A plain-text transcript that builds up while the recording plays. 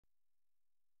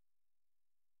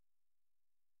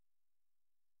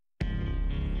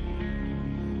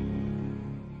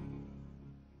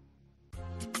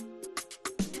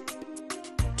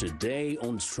Today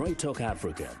on Straight Talk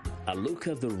Africa, a look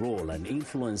at the role and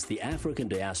influence the African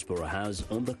diaspora has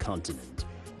on the continent.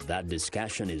 That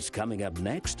discussion is coming up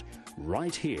next,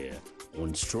 right here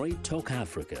on Straight Talk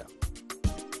Africa.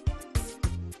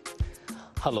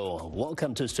 Hello,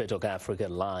 welcome to Straight Talk Africa,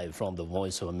 live from the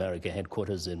Voice of America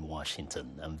headquarters in Washington.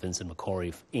 I'm Vincent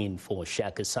Makori in for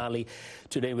Shaka Sali.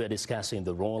 Today we're discussing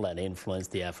the role and influence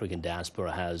the African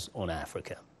diaspora has on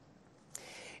Africa.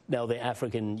 Now, the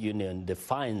African Union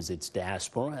defines its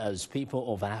diaspora as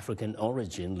people of African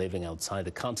origin living outside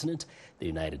the continent. The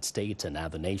United States and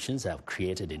other nations have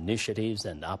created initiatives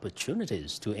and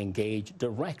opportunities to engage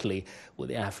directly with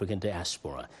the African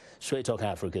diaspora. Straight Talk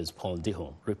Africa's Paul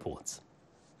Diho reports.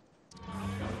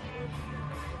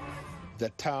 The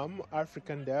term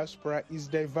African diaspora is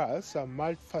diverse,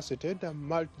 multifaceted, and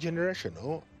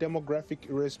multi-generational, demographic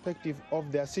irrespective of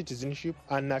their citizenship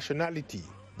and nationality.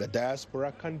 The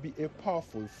diaspora can be a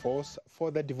powerful force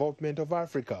for the development of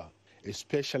Africa,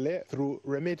 especially through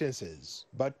remittances,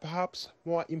 but perhaps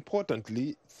more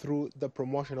importantly through the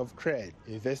promotion of trade,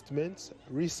 investments,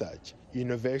 research,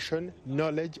 innovation,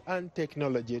 knowledge and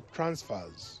technology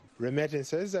transfers.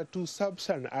 Remittances to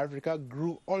sub-Saharan Africa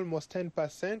grew almost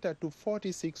 10% to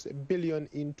 46 billion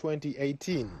in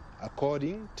 2018,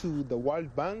 according to the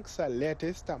World Bank's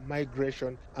latest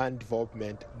migration and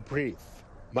development brief.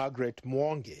 Margaret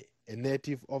Mwonge, a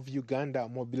native of Uganda,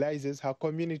 mobilizes her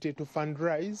community to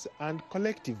fundraise and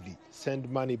collectively send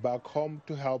money back home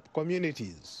to help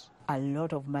communities. A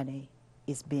lot of money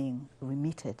is being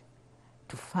remitted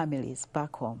to families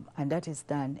back home, and that is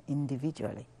done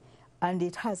individually. And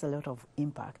it has a lot of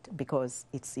impact because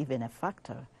it's even a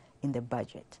factor in the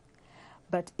budget.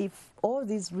 But if all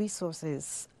these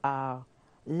resources are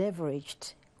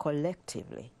leveraged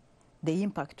collectively, the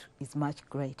impact is much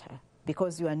greater,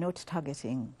 because you are not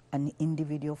targeting an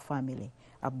individual family,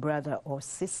 a brother or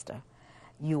sister.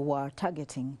 You are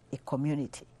targeting a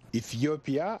community.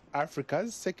 Ethiopia,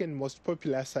 Africa's second most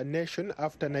populous nation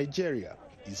after Nigeria,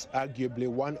 is arguably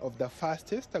one of the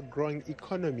fastest growing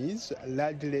economies,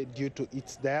 largely due to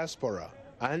its diaspora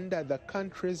and the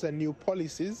country's new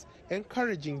policies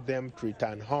encouraging them to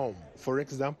return home. For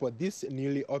example, this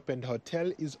newly opened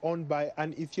hotel is owned by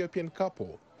an Ethiopian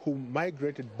couple who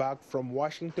migrated back from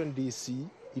Washington, D.C.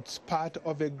 It's part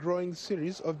of a growing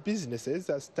series of businesses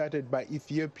started by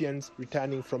Ethiopians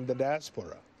returning from the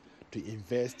diaspora to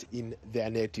invest in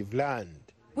their native land.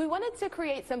 We wanted to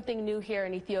create something new here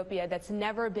in Ethiopia that's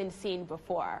never been seen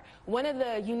before. One of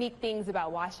the unique things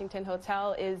about Washington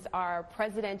Hotel is our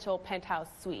presidential penthouse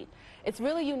suite. It's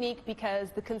really unique because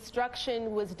the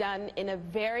construction was done in a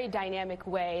very dynamic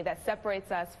way that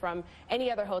separates us from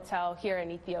any other hotel here in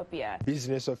Ethiopia.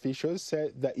 Business officials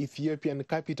said the Ethiopian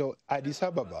capital, Addis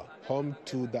Ababa, home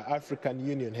to the African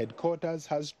Union headquarters,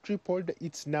 has tripled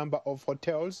its number of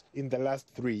hotels in the last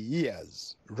 3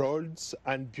 years. Roads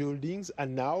and buildings are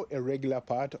now a regular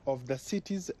part of the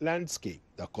city's landscape.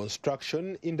 The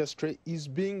construction industry is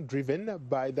being driven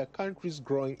by the country's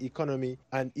growing economy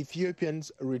and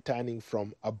Ethiopians returning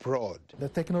from abroad. The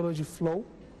technology flow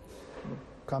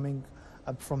coming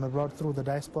up from abroad through the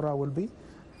diaspora will be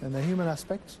in the human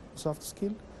aspect, soft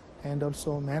skill, and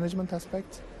also management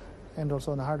aspect, and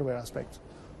also in the hardware aspect.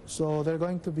 So they're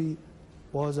going to be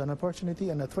both an opportunity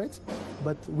and a threat,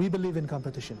 but we believe in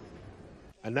competition.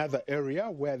 Another area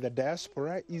where the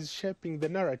diaspora is shaping the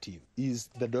narrative is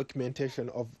the documentation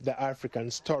of the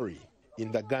African story.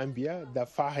 In the Gambia, the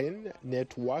Fahen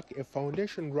Network, a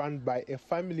foundation run by a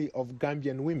family of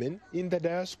Gambian women in the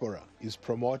diaspora, is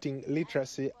promoting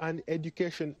literacy and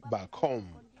education back home.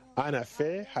 Anna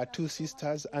Faye, her two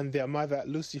sisters, and their mother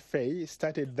Lucy Faye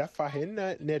started the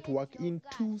Fahen Network in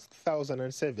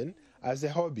 2007 as a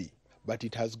hobby, but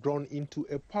it has grown into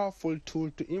a powerful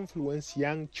tool to influence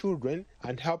young children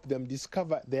and help them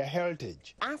discover their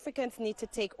heritage. Africans need to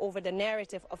take over the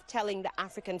narrative of telling the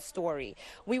African story.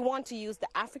 We want to use the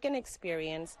African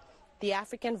experience, the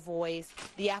African voice,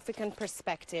 the African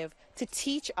perspective to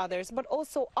teach others, but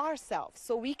also ourselves,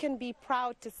 so we can be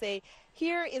proud to say,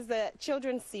 here is a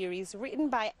children's series written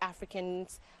by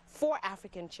Africans for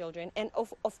African children, and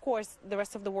of course the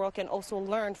rest of the world can also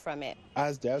learn from it.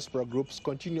 As diaspora groups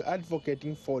continue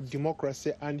advocating for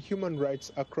democracy and human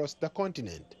rights across the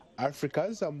continent,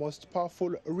 Africa's most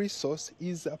powerful resource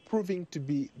is proving to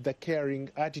be the caring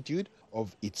attitude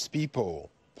of its people.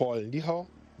 Paul Ndiho,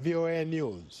 VOA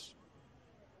News.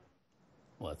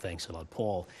 Well, thanks a lot,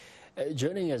 Paul.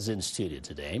 Joining us in studio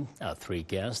today are three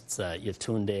guests: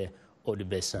 Yetunde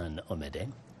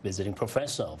Odugbesan-Omede, visiting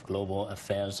professor of global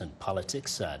affairs and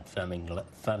politics at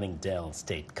Farmingdale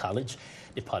State College,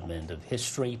 Department of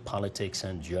History, Politics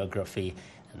and Geography,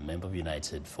 and member of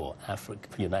United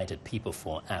People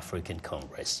for African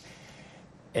Congress.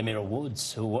 Emira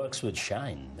Woods, who works with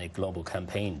SHINE, a global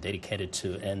campaign dedicated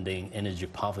to ending energy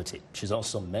poverty. She's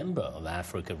also a member of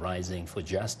Africa Rising for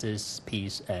Justice,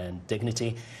 Peace and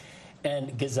Dignity.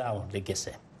 And Gizaw,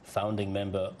 Legesse, founding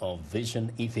member of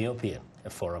Vision Ethiopia, a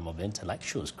forum of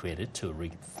intellectuals created to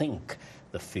rethink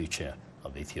the future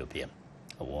of Ethiopia.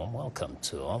 A warm welcome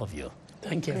to all of you.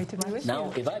 Thank you.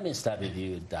 Now, if I may start with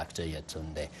you, Dr.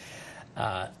 Yetunde,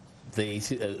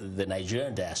 the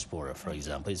Nigerian diaspora, for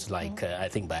example, is like, I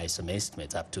think by some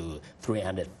estimates, up to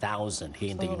 300,000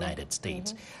 here in the United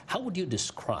States. How would you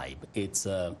describe its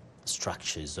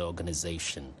structures,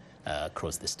 organization,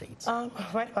 across the states?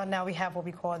 Right about now, we have what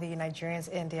we call the Nigerians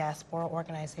in Diaspora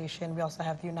organization. We also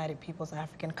have the United People's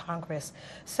African Congress.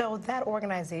 So that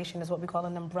organization is what we call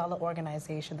an umbrella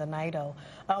organization, the NIDO,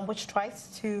 which tries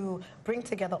to bring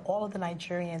together all of the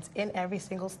Nigerians in every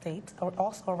single state, or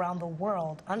also around the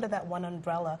world, under that one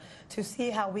umbrella, to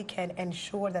see how we can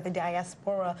ensure that the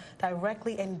diaspora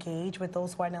directly engage with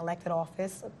those who are in elected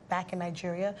office back in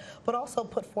Nigeria, but also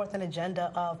put forth an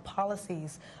agenda of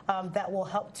policies that will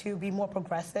help to be more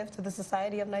progressive to the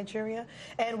society of Nigeria.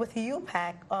 And with the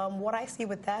UPAC, what I see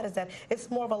with that is that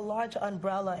it's more of a large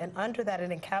umbrella, and under that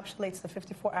it encapsulates the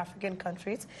 54 African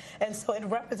countries. And so it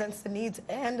represents the needs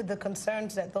and the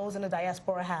concerns that those in the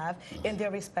diaspora have in their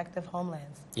respective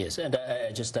homelands. Yes, and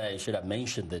I should have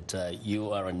mentioned that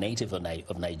you are a native of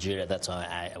Nigeria. That's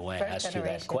why I asked you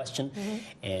that question.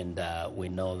 And we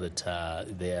know that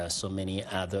there are so many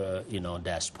other,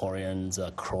 diasporians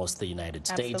across the United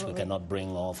States. Absolutely. We cannot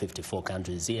bring all 54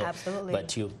 countries here. Absolutely.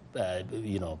 But you,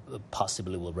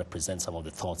 possibly will represent some of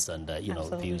the thoughts and,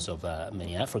 views of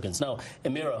many Africans. Now,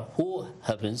 Emira, who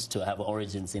happens to have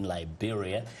origins in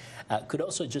Liberia, could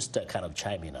also just kind of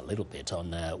chime in a little bit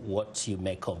on what you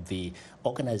make of the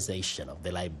organization of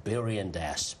the Liberian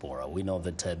diaspora. We know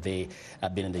that they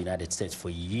have been in the United States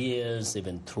for years,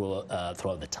 even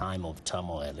throughout the time of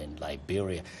turmoil in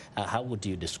Liberia. How would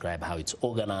you describe how it's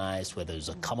organized, whether there's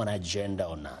a common agenda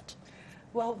or not?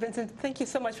 Well, Vincent, thank you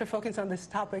so much for focusing on this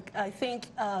topic. I think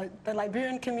the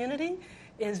Liberian community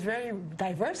is very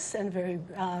diverse and very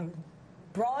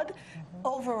broad.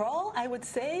 Overall, I would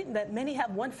say that many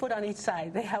have one foot on each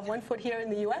side. They have one foot here in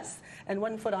the U.S. and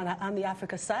one foot on the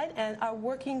Africa side, and are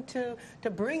working to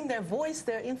bring their voice,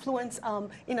 their influence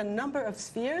in a number of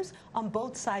spheres on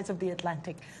both sides of the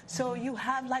Atlantic. So you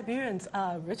have Liberians,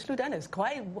 Rich Ludenis,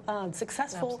 quite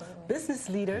successful business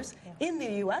leaders in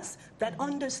the U.S. that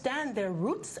understand their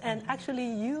roots and actually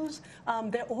use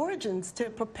their origins to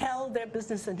propel their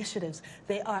business initiatives.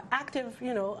 They are active,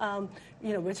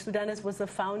 Rich Ludenis was the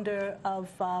founder of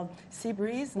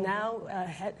Seabreeze, now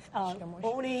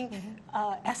owning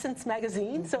Essence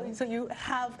magazine. So you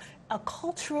have a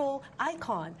cultural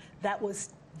icon that was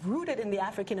rooted in the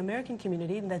African American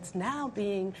community, and that's now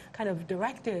being kind of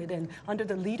directed and under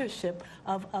the leadership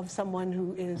of someone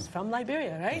who is from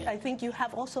Liberia, right? I think you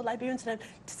have also Liberians that have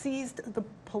seized the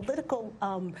political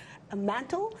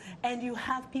mantle, and you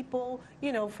have people,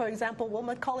 for example,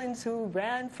 Wilmot Collins, who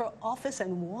ran for office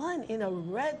and won in a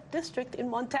red district in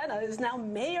Montana, is now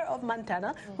mayor of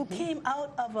Montana, who came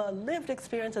out of a lived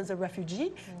experience as a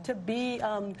refugee to be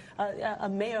a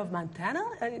mayor of Montana,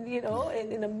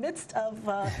 in the midst of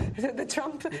the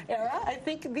Trump era. I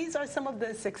think these are some of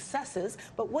the successes,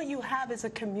 but what you have is a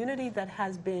community that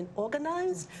has been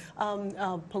organized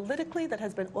politically, that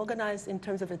has been organized in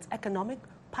terms of its economic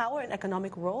power and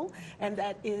economic role, and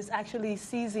that is actually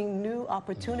seizing new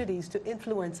opportunities to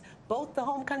influence both the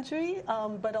home country,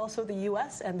 but also the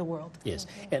U.S. and the world. Yes,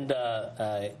 and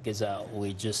Gizaw,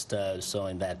 we just saw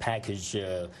in that package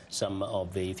some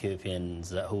of the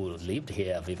Ethiopians who lived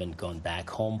here have even gone back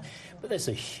home, but there's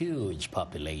a huge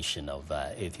population of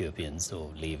Ethiopians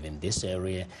who live in this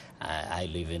area. I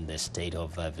live in the state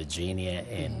of Virginia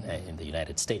in the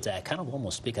United States. I kind of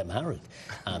almost speak Amharic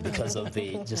because of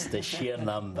just the sheer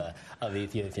number of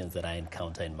Ethiopians that I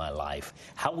encounter in my life.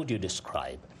 How would you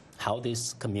describe how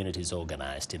this community is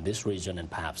organized in this region and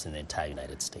perhaps in the entire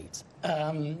United States?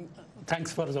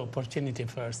 Thanks for the opportunity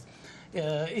first.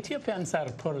 Ethiopians are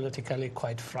politically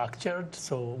quite fractured,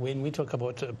 so when we talk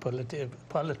about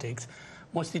politics,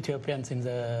 most Ethiopians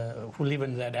who live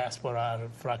in the diaspora are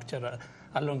fractured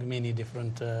along many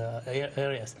different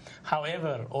areas.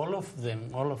 However, all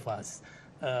of us,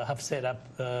 have set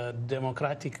up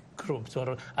democratic groups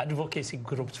or advocacy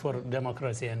groups for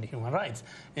democracy and human rights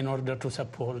in order to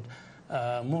support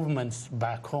movements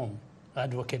back home.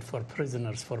 Advocate for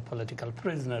prisoners, for political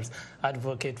prisoners,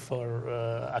 advocate for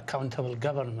accountable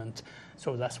government.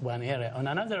 So that's one area. On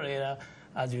another area,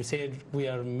 As you said, we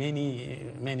are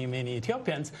many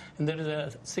Ethiopians, and there is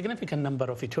a significant number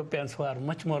of Ethiopians who are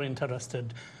much more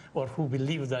interested or who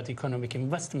believe that economic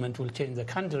investment will change the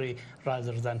country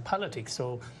rather than politics.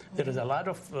 So there is a lot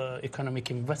of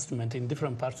economic investment in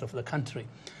different parts of the country.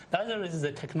 The other is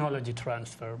the technology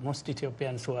transfer. Most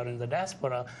Ethiopians who are in the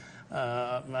diaspora,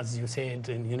 as you said,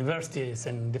 in universities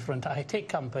and different high-tech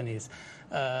companies,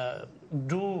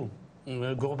 do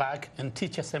go back and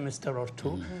teach a semester or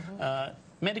two.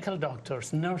 Medical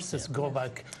doctors, nurses go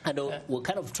back. And we'll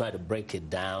kind of try to break it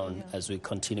down as we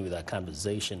continue with our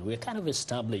conversation. We kind of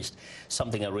established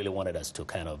something I really wanted us to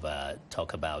kind of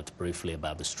talk about briefly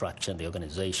about the structure and the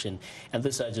organization. And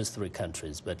these are just 3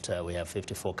 countries, but we have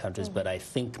 54 countries. But I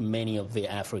think many of the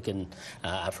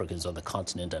Africans on the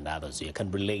continent and others here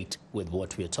can relate with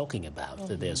what we are talking about.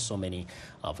 That there's so many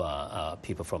of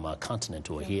people from our continent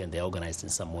who are here and they're organized in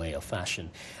some way or fashion.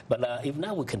 But if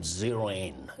now we can zero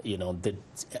in, you know, the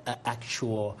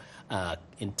actual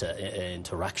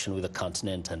interaction with the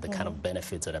continent and the kind of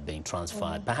benefits that are being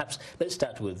transferred. Perhaps let's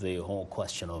start with the whole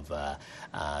question of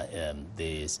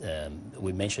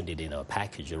we mentioned it in our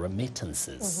package,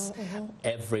 remittances.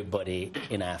 Everybody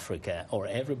in Africa or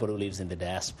everybody who lives in the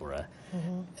diaspora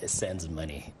sends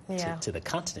money to the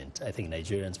continent. I think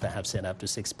Nigerians perhaps send up to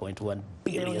 $6.1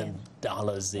 billion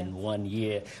in 1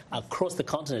 year. Across the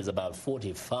continent is about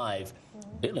 45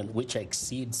 billion, which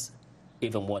exceeds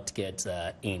even what gets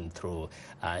in through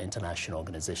international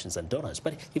organizations and donors.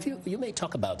 But if you may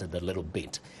talk about it a little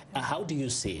bit, how do you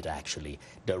see it actually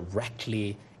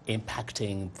directly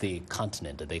impacting the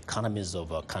continent, the economies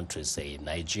of countries, say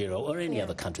Nigeria or any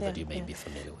other country that you may be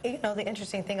familiar with? You know, the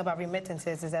interesting thing about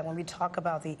remittances is that when we talk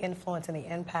about the influence and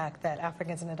the impact that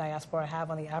Africans in the diaspora have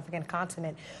on the African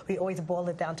continent, we always boil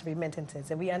it down to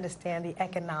remittances, and we understand the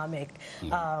economic,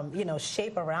 you know,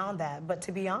 shape around that. But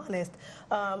to be honest,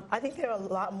 I think there are a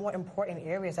lot more important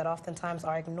areas that oftentimes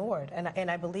are ignored, and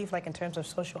I believe, like in terms of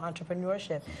social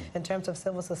entrepreneurship, in terms of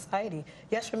civil society,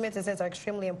 yes, remittances are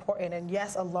extremely important, and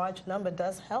yes, a large number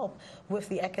does help with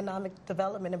the economic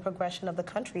development and progression of the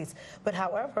countries. But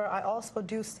however, I also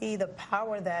do see the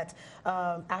power that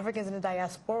Africans in the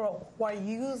diaspora who are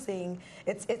using,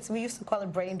 we used to call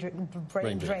it brain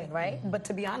drain, right? But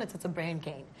to be honest, it's a brain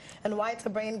gain. And why it's a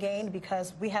brain gain?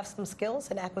 Because we have some skills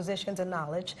and acquisitions and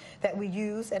knowledge that we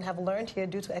use and have learned here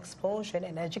due to exposure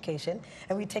and education,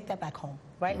 and we take that back home,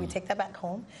 right? We take that back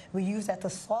home. We use that to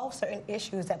solve certain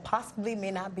issues that possibly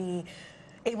may not be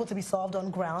able to be solved on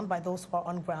ground by those who are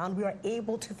on ground. We are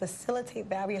able to facilitate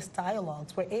various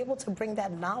dialogues. We're able to bring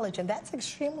that knowledge, and that's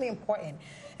extremely important.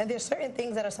 And there's certain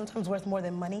things that are sometimes worth more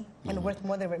than money and worth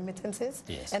more than remittances,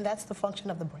 and that's the function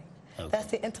of the brain.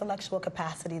 That's the intellectual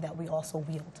capacity that we also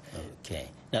wield. Okay.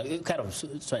 Now, you're kind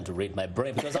of trying to read my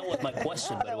brain, because that was my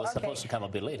question, but it was supposed to come a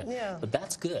bit later. But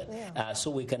that's good. So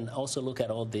we can also look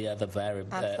at all the other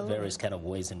various kind of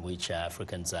ways in which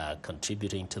Africans are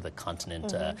contributing to the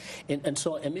continent. And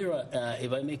so, Emira,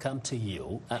 if I may come to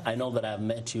you, I know that I've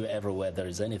met you everywhere there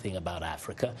is anything about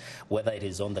Africa, whether it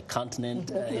is on the continent,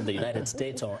 in the United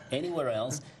States, or anywhere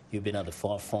else. You've been at the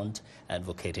forefront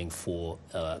advocating for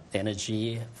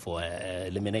energy, for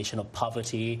elimination of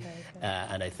poverty,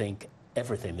 and I think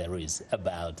everything there is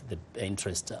about the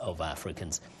interest of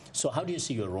Africans. So how do you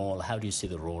see your role? How do you see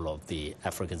the role of the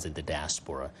Africans in the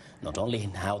diaspora, not only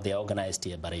in how they're organized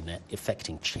here, but in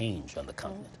effecting change on the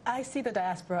continent? I see the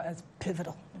diaspora as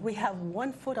pivotal. We have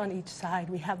one foot on each side.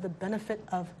 We have the benefit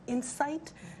of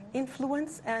insight,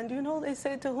 influence, and you know, they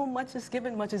say to whom much is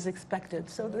given, much is expected.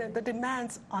 So the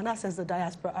demands on us as the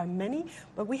diaspora are many,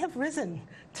 but we have risen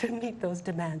to meet those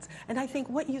demands. And I think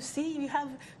what you see, you have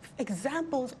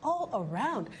examples all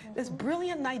around. This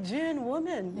brilliant Nigerian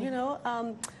woman, you know,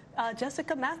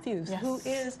 Jessica Matthews, who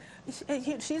is,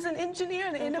 she's an engineer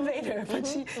and innovator, but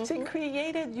she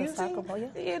created using,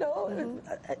 you know,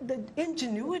 the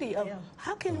ingenuity of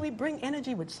how can we bring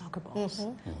energy with soccer balls,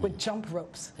 with jump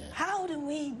ropes? How do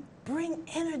we bring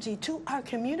energy to our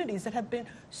communities that have been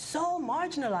so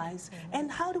marginalized? And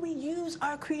how do we use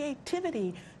our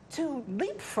creativity to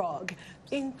leapfrog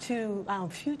into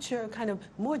future kind of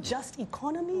more just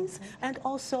economies and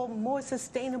also more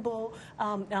sustainable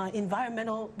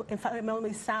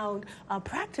environmentally sound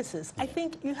practices? I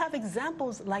think you have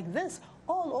examples like this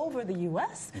all over the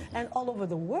U.S. and all over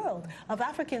the world of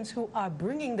Africans who are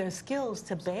bringing their skills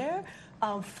to bear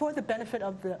for the benefit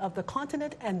of the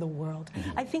continent and the world.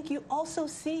 I think you also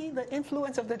see the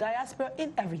influence of the diaspora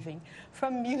in everything,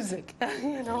 from music,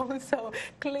 you know. So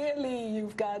clearly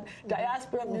you've got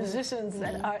diaspora musicians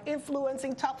that are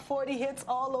influencing top 40 hits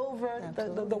all over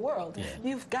the world.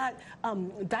 You've got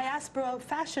diaspora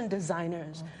fashion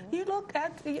designers. You look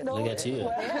at, you know. Look at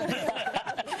you.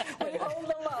 We hold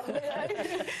them up, right?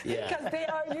 Because they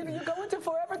are, you go into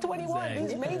Forever 21,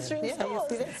 these mainstream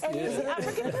stores, and you see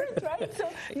African print, right? So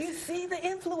you see the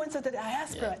influence of the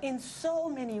diaspora in so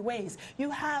many ways. You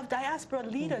have diaspora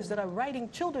leaders that are writing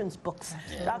children's books.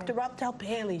 Dr. Raptel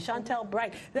Paley, Chantel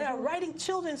Bright, they are writing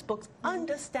children's books,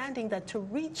 understanding that to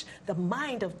reach the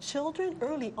mind of children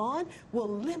early on will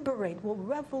liberate, will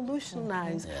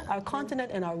revolutionize our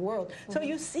continent and our world. So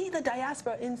you see the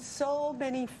diaspora in so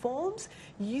many forms,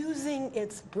 using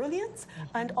its brilliance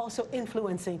and also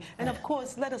influencing. And of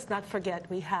course, let us not forget,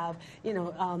 we have, you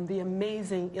know, the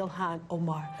amazing Ilhan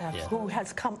Omar, who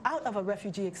has come out of a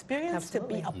refugee experience to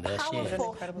be a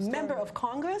powerful member of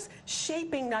Congress,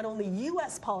 shaping not only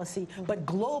U.S. policy, but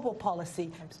global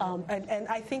policy. And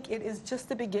I think it is just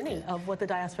the beginning of what the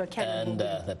diaspora can do. And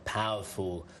the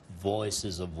powerful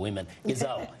voices of women.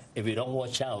 Gizaw, if you don't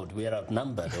watch out, we are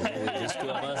outnumbered. We're just 2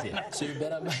 of us here. So you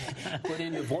better put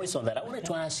in your voice on that. I wanted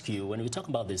to ask you, when we talk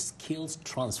about the skills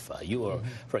transfer, you are,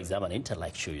 for example, an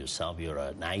intellectual yourself, you're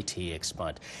an IT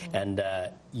expert, and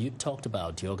you talked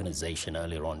about the organization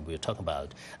earlier on. We were talking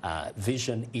about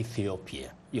Vision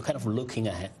Ethiopia. You're kind of looking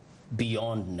ahead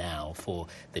beyond now for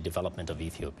the development of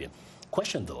Ethiopia.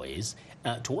 Question, though, is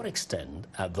to what extent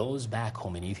are those back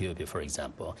home in Ethiopia, for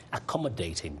example,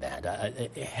 accommodating that,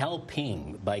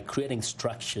 helping by creating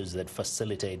structures that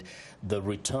facilitate the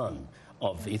return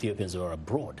of Ethiopians who are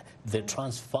abroad, the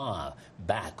transfer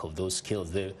back of those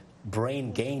skills, the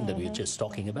brain gain that we were just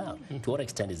talking about? To what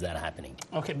extent is that happening?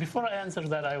 Okay, before I answer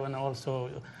that, I want to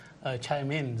also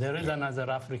chime in. There is another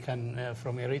African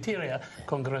from Eritrea,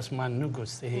 Congressman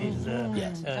Nugus.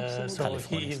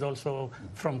 He is also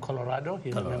from Colorado.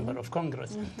 He's a member of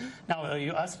Congress. Now,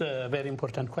 you asked a very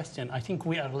important question. I think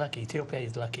we are lucky. Ethiopia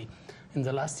is lucky. In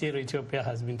the last year, Ethiopia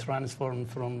has been transformed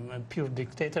from a pure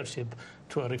dictatorship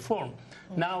to a reform.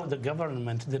 Now the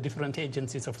government, the different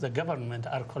agencies of the government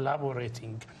are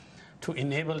collaborating to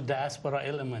enable diaspora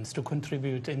elements to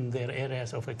contribute in their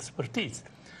areas of expertise.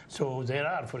 So there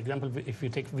are, for example, if you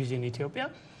take Vision Ethiopia,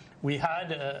 we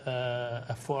had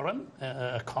a forum,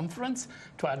 a conference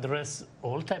to address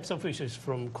all types of issues,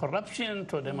 from corruption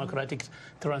to democratic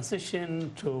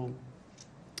transition to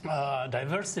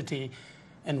diversity,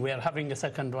 and we are having a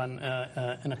second one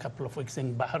in a couple of weeks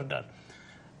in Bahir Dar.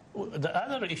 The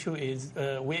other issue is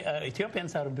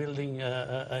Ethiopians are building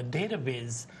a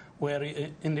database where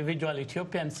individual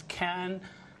Ethiopians can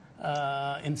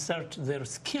insert their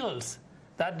skills.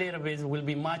 That database will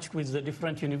be matched with the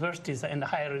different universities and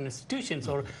higher institutions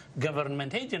or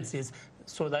government agencies,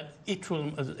 so that it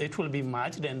will be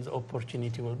matched and the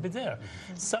opportunity will be there.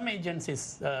 Some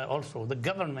agencies also, the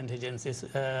government agencies,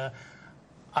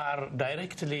 are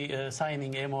directly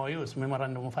signing MOUs,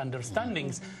 Memorandum of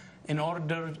Understandings, in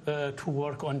order to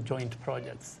work on joint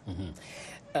projects.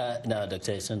 Now,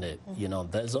 Dr. Yetunde, you know,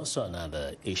 there's also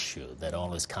another issue that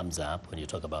always comes up when you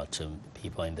talk about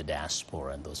people in the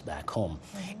diaspora and those back home.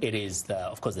 It is,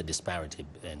 of course, the disparity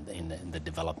in the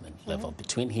development level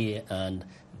between here and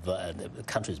the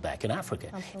countries back in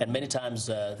Africa. And many times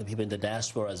the people in the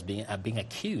diaspora are being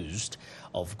accused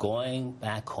of going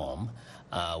back home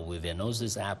with their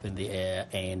noses up in the air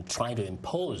and trying to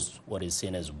impose what is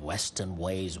seen as Western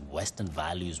ways, Western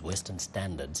values, Western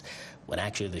standards, when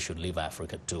actually they should leave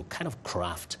Africa to kind of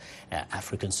craft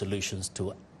African solutions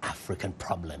to African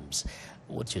problems.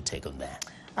 What's your take on that?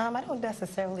 I don't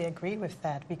necessarily agree with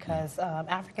that, because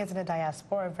Africans in the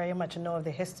diaspora very much know of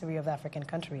the history of African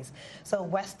countries. So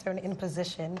Western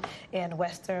imposition and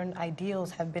Western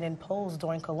ideals have been imposed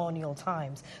during colonial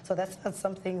times. So that's not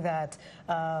something that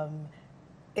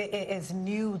is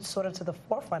new sort of to the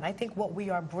forefront. I think what we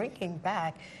are bringing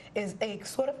back is a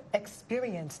sort of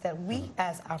experience that we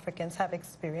as Africans have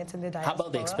experienced in the diaspora. How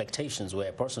about the expectations where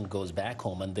a person goes back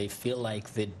home and they feel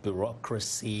like the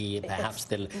bureaucracy, perhaps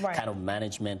the kind of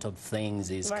management of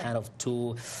things is kind of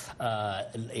too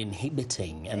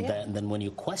inhibiting, and then when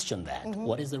you question that,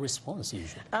 what is the response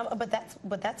usually? But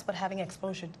that's what having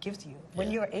exposure gives you.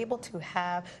 When you're able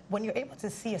to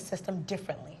see a system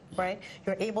differently, right?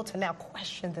 You're able to now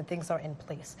question institutions and things are in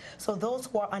place. So those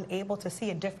who are unable to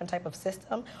see a different type of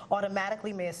system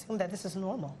automatically may assume that this is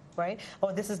normal, right?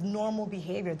 Or this is normal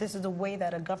behavior. This is the way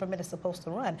that a government is supposed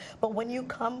to run. But when you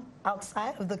come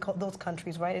outside of those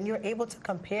countries, right, and you're able to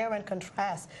compare and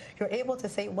contrast, you're able to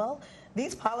say, well,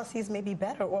 these policies may be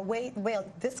better, or well,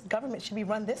 this government should be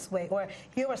run this way, or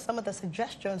here are some of the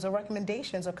suggestions or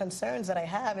recommendations or concerns that I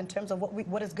have in terms of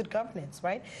what is good governance,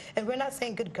 right? And we're not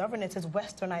saying good governance is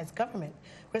westernized government.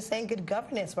 We're saying good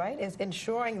governance, right, is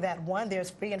ensuring that, one, there's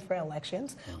free and fair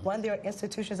elections, one, there are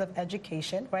institutions of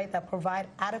education, right, that provide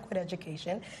adequate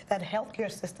education, that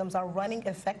healthcare systems are running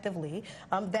effectively,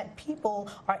 that people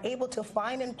are able to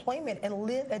find employment and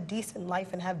live a decent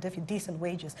life and have decent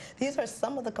wages. These are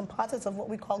some of the composites of what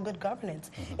we call good governance.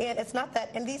 And it's not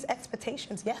that, and these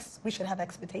expectations, yes, we should have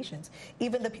expectations.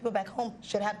 Even the people back home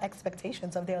should have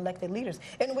expectations of their elected leaders,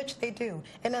 in which they do.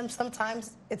 And then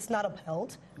sometimes it's not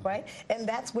upheld, right? And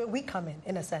that's where we come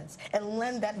in a sense, and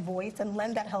lend that voice and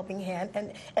lend that helping hand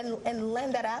and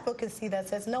lend that advocacy that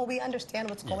says, no, we understand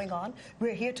what's going on.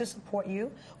 We're here to support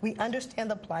you. We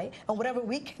understand the plight, and whatever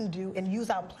we can do and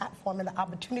use our platform and the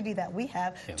opportunity that we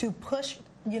have to push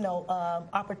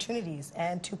opportunities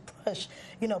and to push,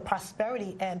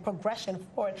 prosperity and progression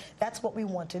forward. That's what we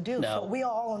want to do. Now, so we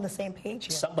are all on the same page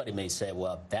here. Somebody may say,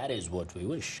 well, that is what we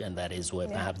wish, and that is where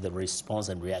perhaps the response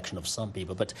and reaction of some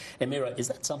people. But Emira, is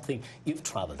that something you've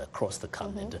traveled across the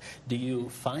continent? Do you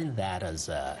find that as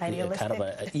a kind of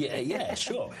a yeah,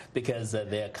 sure? Because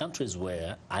there are countries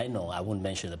where I wouldn't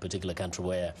mention a particular country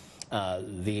where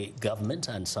the government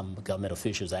and some government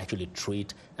officials actually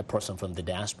treat a person from the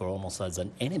diaspora almost as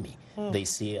an enemy. They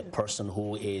see a person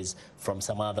who is from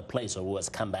some other place or who has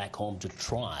come back home to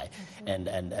try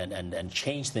and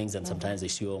change things, and sometimes they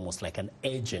see you almost like an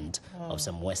agent of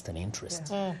some Western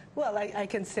interest. Well, I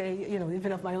can say,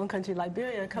 even of my own country,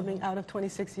 Liberia, coming out of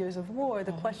 26 years of war,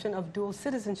 the question of dual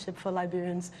citizenship for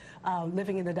Liberians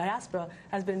living in the diaspora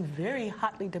has been very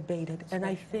hotly debated. And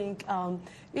I think,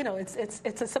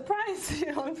 it's a surprise,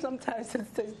 sometimes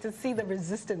to see the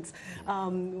resistance,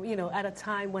 at a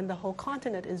time when the whole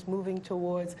continent is moving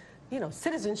towards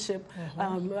citizenship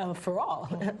for all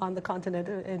on the continent,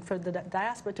 and for the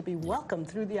diaspora to be welcomed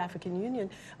through the African Union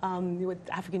with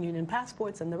African Union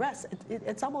passports and the rest.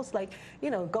 It's almost like,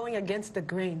 going against the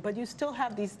grain. But you still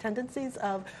have these tendencies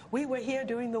of, we were here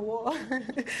during the war,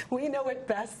 we know it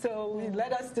best, so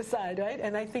let us decide, right?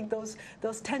 And I think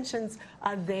those tensions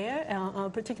are there,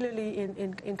 particularly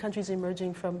in countries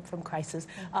emerging from crisis.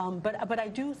 But I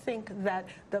do think that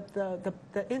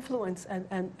the influence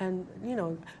and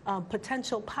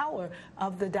potential power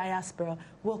of the diaspora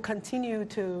will continue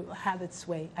to have its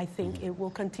way. I think it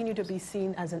will continue to be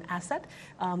seen as an asset.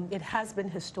 It has been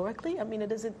historically. I mean,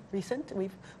 it isn't recent.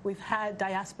 We've had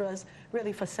diasporas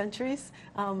really for centuries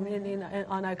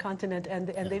on our continent, and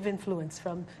they've influenced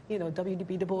from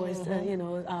W.B. Du Bois,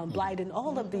 Blyden.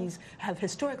 All of these have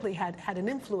historically had an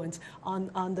influence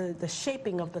on the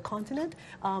shaping of the continent.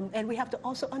 And we have to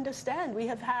also understand we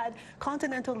have had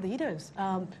continental leaders.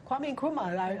 Kwame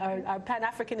Nkrumah, our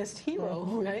Pan-Africanist hero,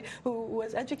 right, who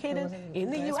was educated in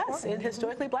the U.S. in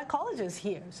historically black colleges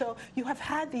here. So you have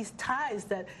had these ties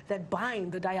that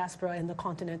bind the diaspora and the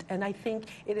continent, and I think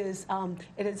it is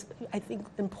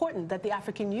important that the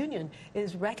African Union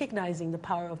is recognizing the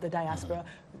power of the diaspora,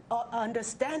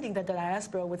 understanding that the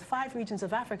diaspora, with 5 regions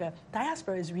of Africa,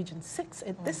 diaspora is region 6.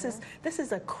 And this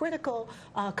is a critical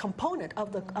component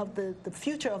of the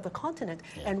future of the continent,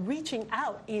 and reaching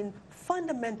out in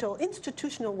fundamental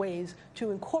institutional ways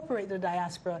to incorporate the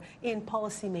diaspora in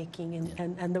policy making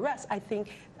and the rest. I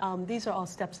think these are all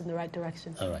steps in the right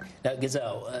direction. All right. Now,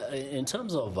 Gizaw, in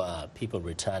terms of people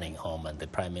returning home, and the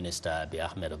Prime Minister Abiy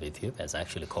Ahmed of Ethiopia has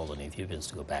actually called on Ethiopians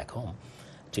to go back home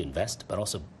to invest, but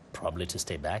also probably to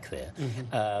stay back there.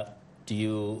 Do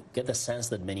you get the sense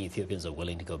that many Ethiopians are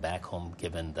willing to go back home,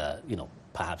 given the,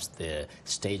 perhaps the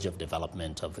stage of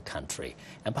development of the country,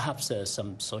 and perhaps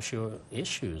some social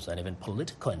issues and even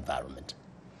political environment?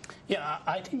 Yeah,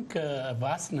 I think a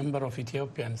vast number of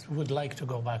Ethiopians would like to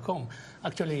go back home.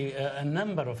 Actually, a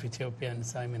number of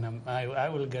Ethiopians, I mean, I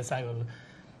will guess, I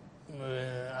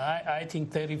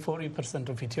think 30–40%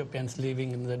 of Ethiopians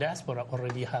living in the diaspora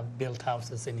already have built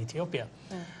houses in Ethiopia.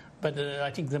 But I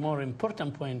think the more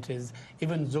important point is,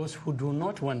 even those who do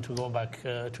not want to go back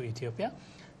to Ethiopia,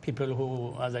 people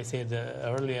who, as I said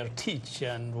earlier, teach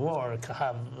and work,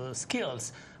 have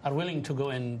skills, are willing to go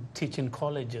and teach in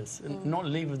colleges, not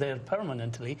live there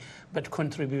permanently, but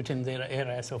contribute in their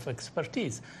areas of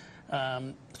expertise.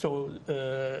 So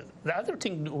the other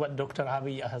thing what Dr.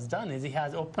 Abiy has done is he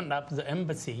has opened up the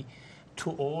embassy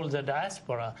to all the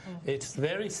diaspora. It's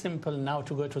very simple now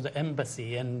to go to the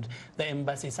embassy, and the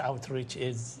embassy's outreach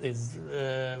is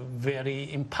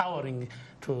very empowering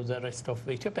to the rest of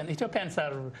Ethiopians. Ethiopians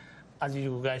are, as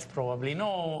you guys probably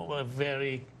know, a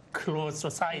very close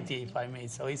society, if I may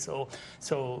say so.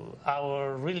 So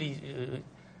our really,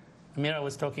 Emira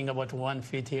was talking about 1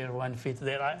 feet here, 1 feet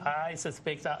there. I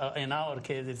suspect in our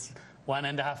case it's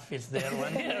 1.5 feet there,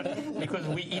 1 here, because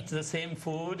we eat the same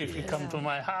food if you come to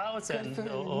my house and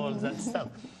all that stuff.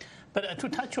 But to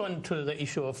touch on to the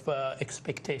issue of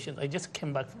expectations, I just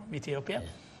came back from Ethiopia.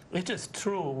 It is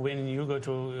true when you go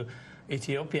to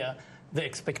Ethiopia, the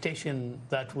expectation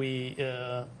that we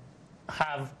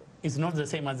have is not the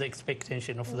same as the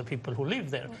expectation of the people who live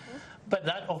there. But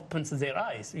that opens their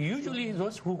eyes. Usually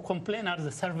those who complain are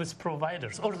the service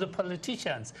providers or the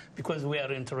politicians, because we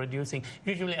are introducing,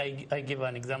 usually I give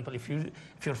an example, if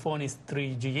your phone is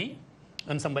 3G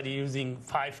and somebody using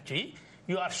 5G,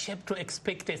 you are shaped to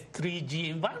expect a 3G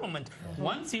environment.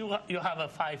 Once you have a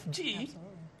 5G,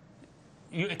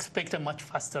 you expect a much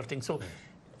faster thing. So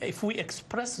if we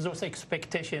express those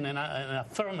expectations in an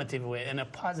affirmative way, in a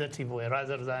positive way,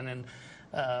 rather than in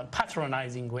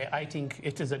patronizing way, I think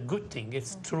it is a good thing.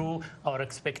 It's true, our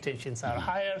expectations are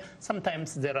higher.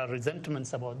 Sometimes there are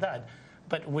resentments about that.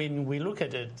 But when we look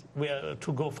at it,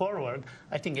 to go forward,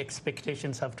 I think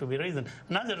expectations have to be raised.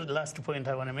 Another last point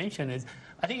I want to mention is,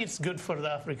 I think it's good for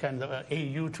the Africa and the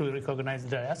AU to recognize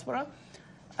the diaspora.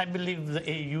 I believe the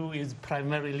AU is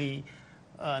primarily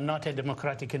not a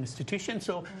democratic institution.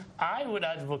 So I would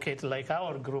advocate, like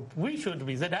our group,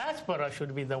 the diaspora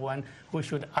should be the one who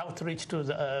should outreach to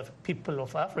the people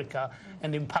of Africa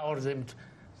and empower them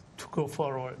to go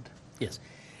forward. Yes.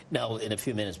 Now, in a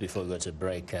few minutes before we go to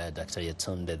break, Dr.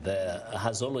 Yetunde, there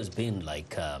has always been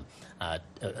like,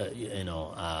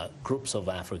 groups of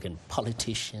African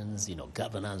politicians,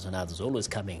 governors and others always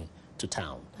coming to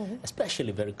town,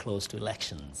 especially very close to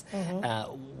elections.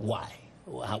 Why?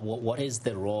 What is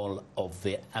the role of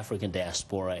the African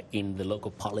diaspora in the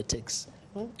local politics?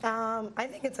 I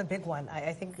think it's a big one.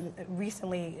 I think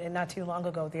recently, not too long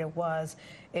ago, there was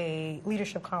a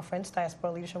leadership conference,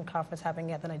 diaspora leadership conference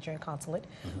happening at the Nigerian consulate,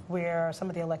 where some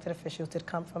of the elected officials did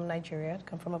come from Nigeria,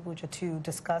 come from Abuja, to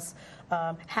discuss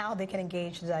how they can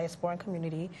engage the diaspora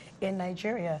community in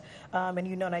Nigeria.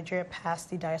 And Nigeria passed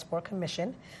the Diaspora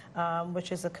Commission,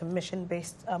 which is a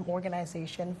commission-based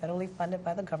organization federally funded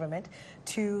by the government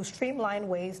to streamline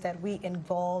ways that we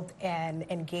involve and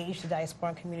engage the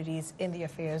diaspora communities in the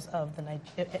affairs of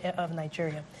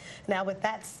Nigeria. Now, with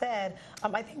that said,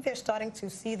 I think they're starting to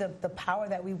see the power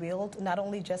that we wield, not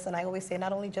only just, and I always say,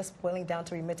 not only just boiling down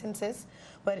to remittances,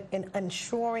 but in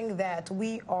ensuring that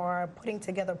we are putting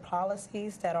together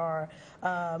policies that are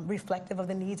reflective of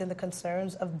the needs and the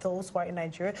concerns of those who are in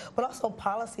Nigeria, but also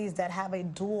policies that have a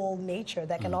dual nature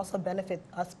that can also benefit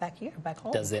us back here, back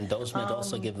home. Does the endorsement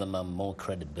also give them more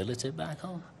credibility back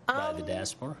home by the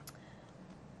diaspora?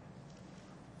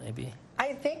 Maybe.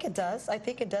 I think it does.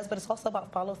 But it's also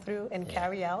about follow through and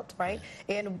carry out, right?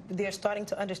 And they're starting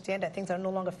to understand that things are no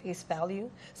longer face value.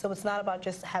 So it's not about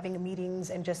just having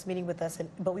meetings and just meeting with us,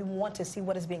 but we want to see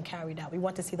what is being carried out. We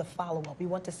want to see the follow up. We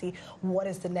want to see what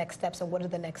is the next steps and what are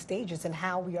the next stages and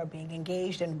how we are being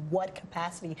engaged and what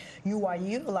capacity you are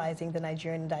utilizing the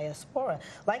Nigerian diaspora.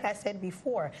 Like I said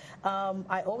before,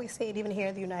 I always say it even here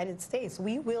in the United States,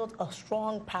 we wield a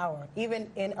strong power, even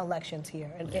in elections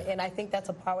here. And I think that's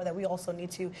a power that we also need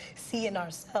to see in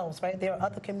ourselves, right? There are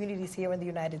other communities here in the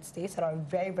United States that are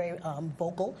very, very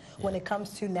vocal when it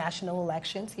comes to national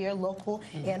elections here, local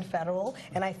and federal.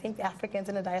 And I think Africans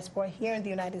in the diaspora here in the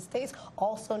United States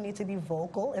also need to be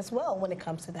vocal as well when it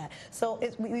comes to that. So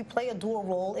we play a dual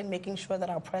role in making sure that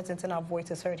our presence and our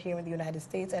voice is heard here in the United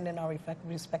States and in our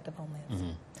respective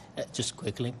homelands. Just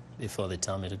quickly, before they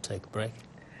tell me to take a break.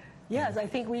 Yes, I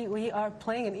think we are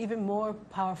playing an even more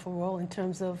powerful role in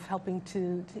terms of helping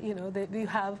to we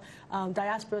have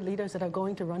diaspora leaders that are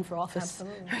going to run for office.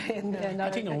 And I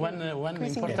think one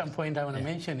important point I want to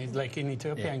mention is, like in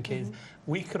Ethiopian case,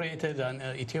 we created an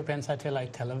Ethiopian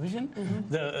satellite television.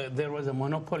 There was a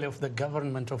monopoly of the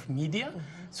government of media,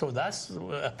 so that's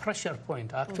a pressure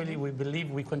point. Actually, we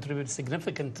believe we contribute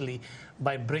significantly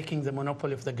by breaking the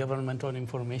monopoly of the government on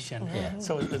information.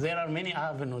 So there are many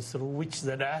avenues through which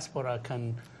the diaspora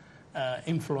can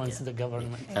influence the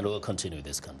government. And we'll continue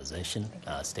this conversation.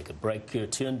 Let's take a break. You're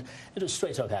tuned into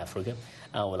Straight Talk Africa,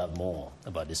 and we'll have more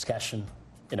about discussion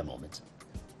in a moment.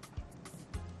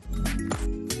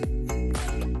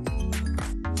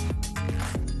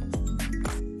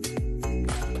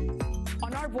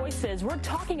 On our voices. We're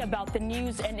talking about the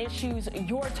news and issues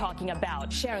you're talking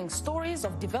about. Sharing stories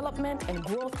of development and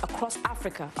growth across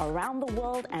Africa, around the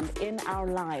world, and in our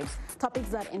lives. Topics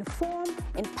that inform,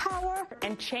 empower,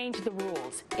 and change the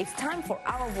rules. It's time for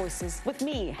Our Voices. With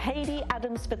me, Haiti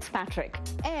Adams Fitzpatrick.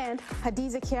 And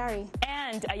Hadiza Kiari.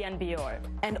 And Ayan Bior.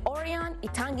 And Orion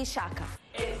Itangi Shaka.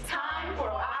 It's time for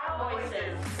Our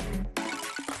Voices.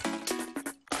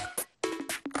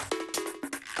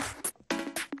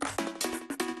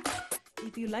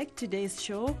 If you like today's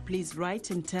show, please write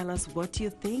and tell us what you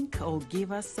think or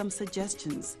give us some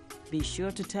suggestions. Be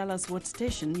sure to tell us what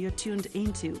station you're tuned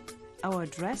into. Our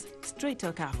address, Straight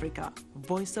Talk Africa,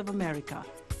 Voice of America,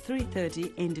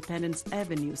 330 Independence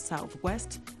Avenue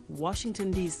Southwest,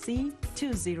 Washington, D.C.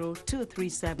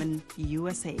 20237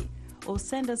 USA. Or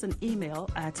send us an email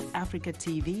at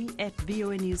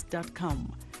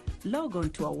africatv@voanews.com. Log on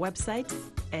to our website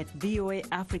at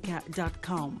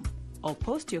voaafrica.com. Or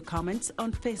post your comments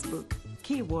on Facebook.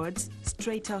 Keywords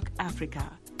Straight Talk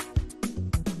Africa.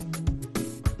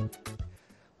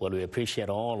 Well, we appreciate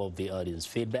all of the audience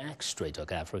feedback. Straight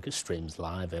Talk Africa streams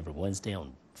live every Wednesday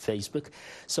on Facebook.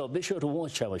 So be sure to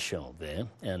watch our show there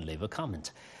and leave a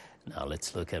comment. Now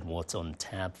let's look at what's on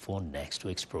tap for next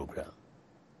week's program.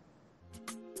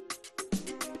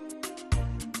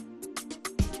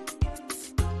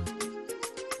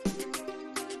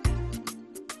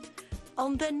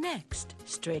 On the next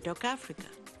Straight Talk Africa,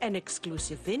 an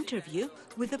exclusive interview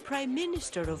with the Prime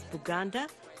Minister of Buganda,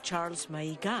 Charles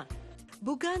Mayiga.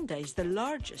 Buganda is the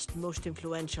largest, most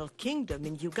influential kingdom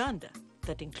in Uganda.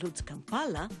 That includes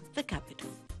Kampala, the capital.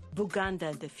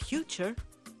 Buganda and the future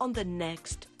on the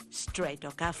next Straight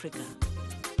Talk Africa.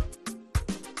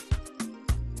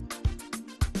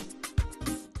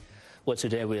 Well,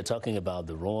 today we are talking about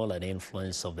the role and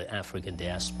influence of the African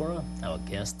diaspora. Our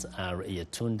guests are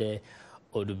Yetunde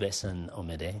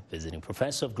Odugbesan-Omede, visiting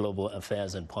professor of global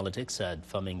affairs and politics at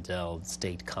Farmingdale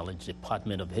State College,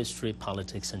 Department of History,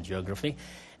 Politics and Geography,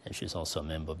 and she's also a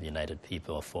member of the United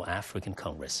People for African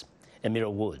Congress.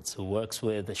 Emira Woods, who works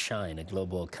with SHINE, a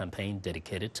global campaign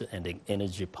dedicated to ending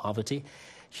energy poverty.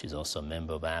 She's also a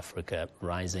member of Africa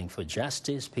Rising for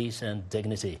Justice, Peace and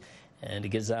Dignity, and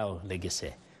Gizaw,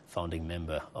 Legesse, founding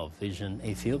member of Vision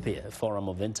Ethiopia, a forum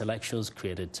of intellectuals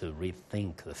created to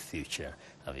rethink the future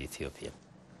of Ethiopia.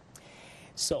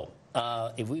 So,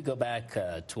 if we go back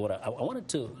to what I wanted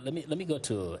to, let me go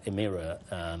to Emira,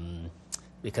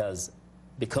 because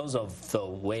of the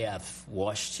way I've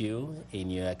watched you in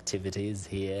your activities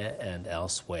here and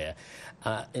elsewhere,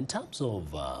 in terms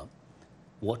of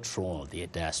what role the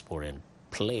diaspora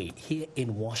play here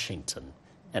in Washington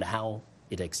and how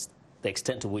the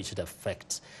extent to which it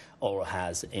affects or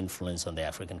has influence on the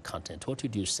African continent. What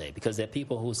would you say? Because there are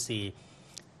people who see,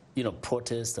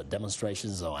 protests or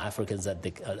demonstrations or Africans at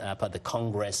the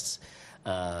Congress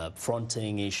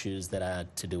fronting issues that are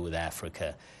to do with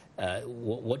Africa.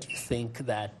 What do you think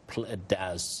that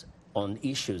does on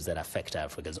issues that affect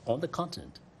Africans on the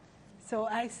continent? So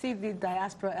I see the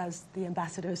diaspora as the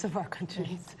ambassadors of our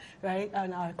countries, right,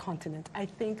 on our continent. I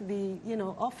think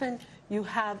often you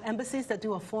have embassies that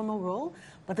do a formal role,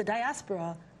 but the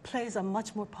diaspora plays a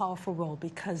much more powerful role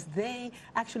because they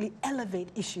actually elevate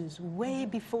issues way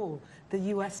before the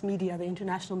U.S. media, the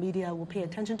international media will pay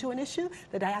attention to an issue.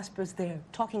 The diaspora's there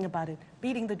talking about it,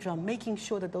 beating the drum, making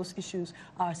sure that those issues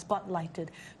are spotlighted.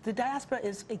 The diaspora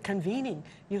is convening.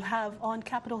 You have on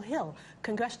Capitol Hill,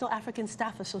 Congressional African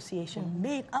Staff Association,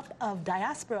 made up of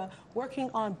diaspora working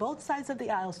on both sides of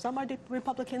the aisle. Some are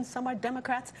Republicans, some are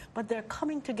Democrats, but they're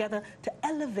coming together to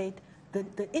elevate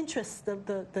the interests,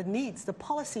 the needs, the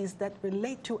policies that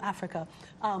relate to Africa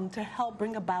to help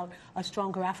bring about a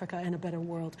stronger Africa and a better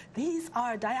world. These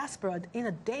are diaspora in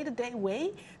a day-to-day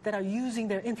way that are using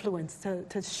their influence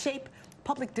to shape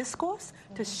public discourse,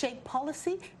 to shape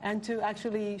policy, and to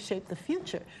actually shape the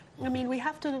future. I mean, we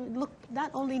have to look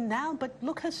not only now, but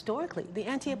look historically. The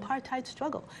anti-apartheid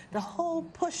struggle, the whole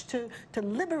push to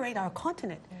liberate our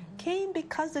continent came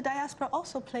because the diaspora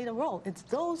also played a role. It's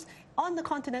those on the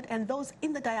continent and those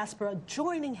in the diaspora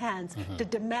joining hands to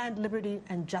demand liberty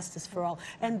and justice for all.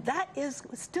 And that is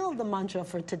still the mantra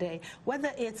for today,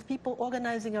 whether it's people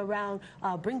organizing around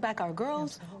Bring Back Our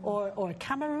Girls or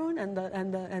Cameroon and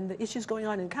the issues going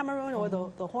on in Cameroon or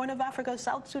the Horn of Africa,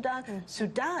 South Sudan,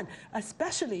 Sudan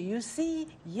especially. you see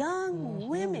young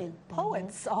women,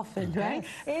 poets often, right,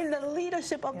 in the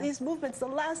leadership of these movements. The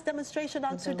last demonstration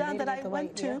on Sudan that I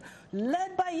went to,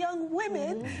 led by young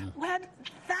women, who had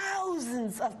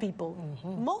thousands of people,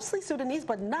 mostly Sudanese,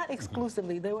 but not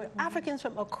exclusively. There were Africans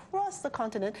from across the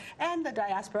continent and the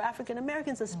diaspora, African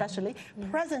Americans especially,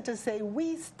 present to say,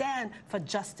 we stand for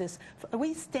justice.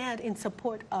 We stand in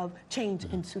support of change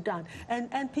in Sudan.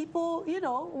 And people, you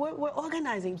know, we're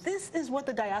organizing. This is what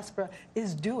the diaspora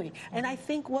is doing. And I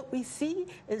think what we see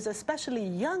is especially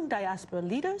young diaspora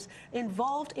leaders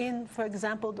involved in, for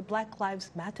example, the Black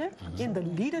Lives Matter, in the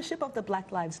leadership of the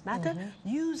Black Lives Matter,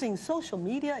 using social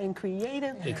media in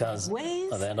creative ways. Because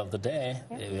at the end of the day,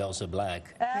 we're also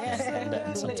black. And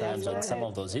then sometimes on some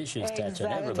of those issues touch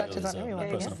on everybody's personal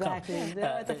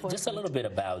account. Just a little bit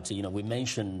about, you know, we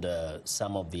mentioned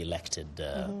some of the elected,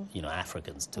 you know,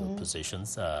 Africans to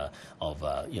positions of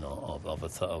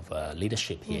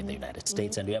leadership here in the United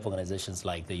States. And we have organizations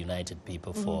like the United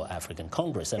People for African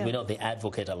Congress. And we know they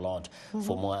advocate a lot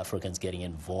for more Africans getting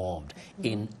involved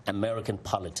in American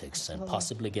politics and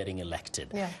possibly getting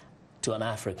elected. To an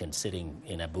African sitting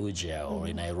in Abuja or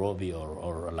in Nairobi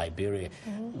or Liberia,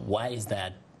 why is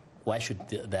that? Why should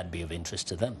that be of interest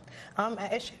to them?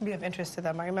 It should be of interest to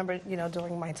them. I remember, you know,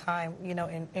 during my time, you know,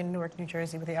 in Newark, New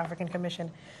Jersey with the African Commission,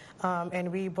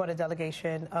 and we brought a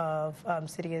delegation of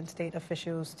city and state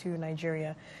officials to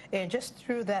Nigeria. And just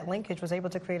through that linkage was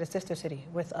able to create a sister city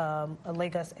with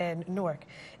Lagos and Newark.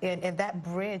 And that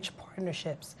bridge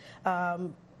partnerships,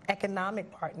 economic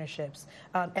partnerships,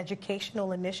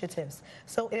 educational initiatives.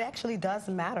 So it actually does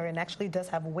matter and actually does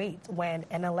have weight when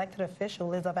an elected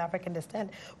official is of African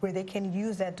descent, where they can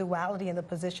use that duality in the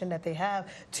position that they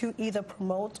have to either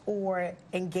promote or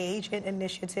engage in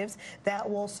initiatives that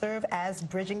will serve as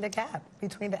bridging the gap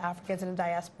between the Africans and the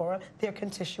diaspora, their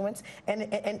constituents,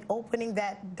 and opening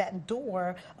that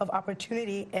door of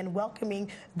opportunity and welcoming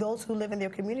those who live in their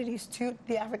communities to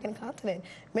the African continent.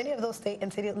 Many of those state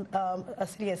and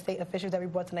city state officials that we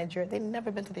brought to Nigeria, they'd never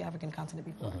been to the African continent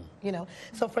before, you know.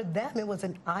 So for them, it was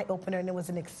an eye-opener and it was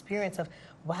an experience of,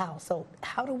 wow, so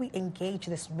how do we engage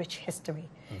this rich history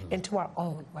into our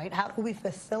own, right? How do we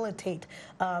facilitate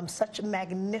such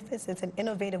magnificence and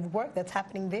innovative work that's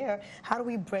happening there? How do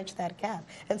we bridge that gap?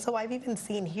 And so I've even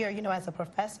seen here, you know, as a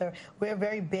professor, we're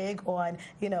very big on,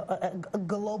 you know,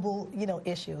 global, you know,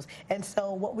 issues. And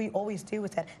so what we always do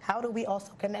is that, how do we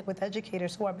also connect with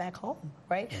educators who are back home,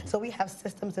 right? So we have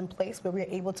systems in place where we're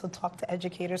able to talk to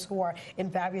educators who are in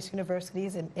various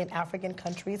universities in African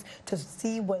countries to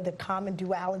see what the common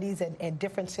dualities and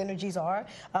different synergies are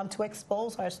to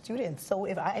expose our students. So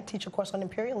if I teach a course on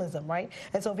imperialism, right?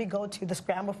 And so if we go to the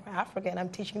Scramble for Africa and I'm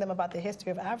teaching them about the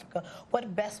history of Africa,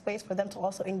 what best ways for them to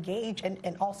also engage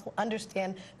and also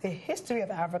understand the history of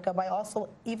Africa by also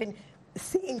even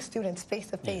seeing students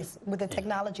face-to-face with the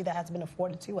technology that has been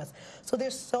afforded to us. So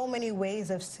there's so many ways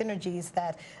of synergies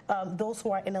that those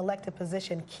who are in elected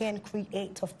position can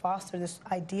create to foster this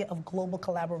idea of global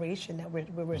collaboration that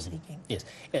we're seeking. Yes,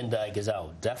 and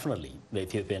Gizaw, definitely the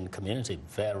Ethiopian community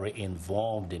very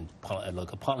involved in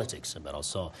local politics, but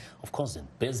also, of course, in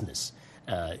business.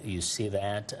 You see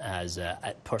that as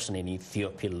a person in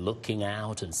Ethiopia looking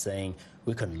out and saying,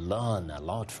 we can learn a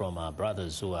lot from our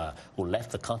brothers who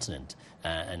left the continent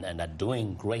and are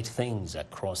doing great things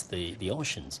across the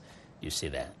oceans. You see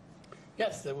that?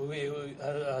 Yes,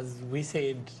 as we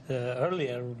said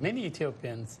earlier, many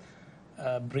Ethiopians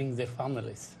bring their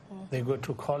families. They go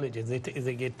to colleges,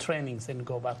 they get trainings and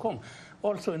go back home.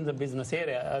 Also in the business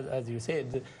area, as you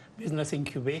said, the business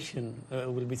incubation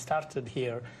will be started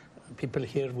here. People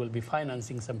here will be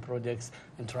financing some projects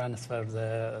and transfer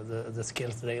the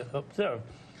skills they observe.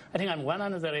 I think one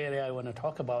another area I want to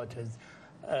talk about is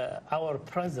our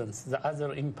presence. The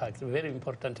other impact, very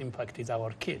important impact, is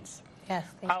our kids. Yes,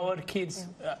 our kids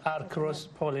are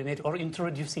cross-pollinating or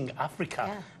introducing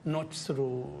Africa, not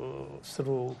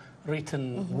through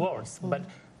written words, but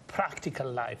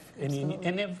practical life.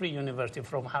 In every university,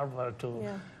 from Harvard to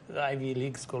Ivy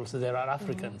League schools, there are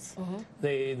Africans.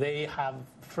 They have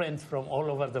friends from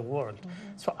all over the world.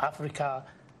 So Africa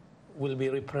will be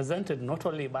represented not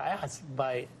only by us,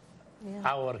 by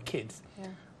our kids.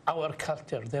 Our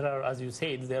culture, there are, as you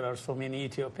said, there are so many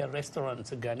Ethiopian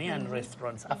restaurants, Ghanaian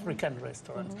restaurants, African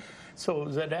restaurants. So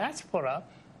the diaspora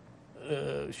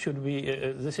should be,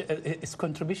 its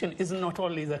contribution is not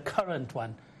only the current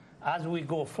one. As we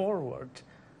go forward,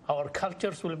 our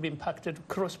cultures will be impacted,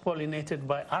 cross-pollinated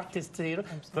by artists here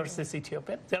versus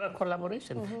Ethiopia. There are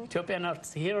collaboration. Ethiopian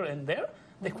artists here and there,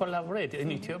 they collaborate.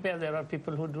 In Ethiopia, there are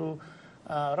people who do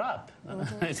rap.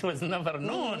 It was never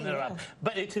known rap.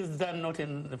 But it is done not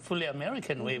in a fully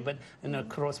American way, but in a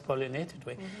cross-pollinated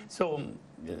way. So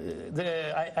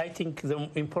I think the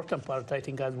important part, I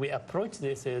think, as we approach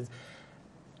this is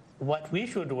what we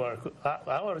should work,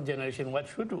 our generation,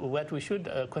 what we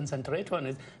should concentrate on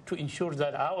is to ensure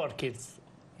that our kids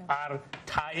are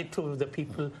tied to the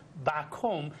people back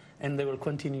home, and they will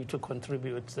continue to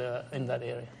contribute in that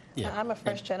area. Yeah. I'm a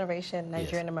first-generation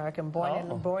Nigerian-American,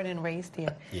 born and raised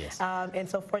here. Yes. And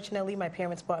so fortunately, my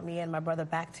parents brought me and my brother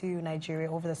back to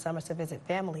Nigeria over the summers to visit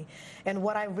family. And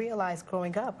what I realized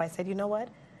growing up, I said, you know what?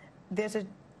 This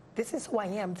is who I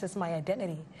am. This is my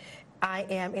identity. I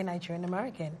am a Nigerian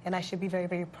American, and I should be very,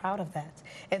 very proud of that.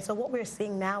 And so what we're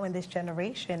seeing now in this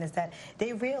generation is that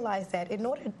they realize that in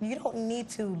order, you don't need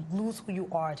to lose who you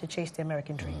are to chase the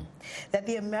American dream. That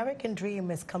the American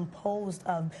dream is composed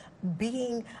of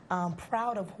being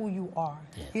proud of who you are.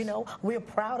 Yes. You know, we're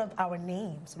proud of our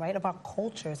names, right, of our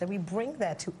cultures, and we bring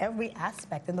that to every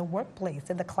aspect in the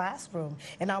workplace, in the classroom,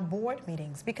 in our board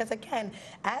meetings. Because again,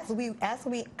 as we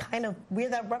kind of, we're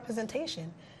that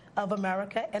representation of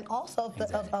America and also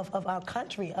of our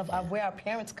country, of where our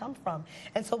parents come from.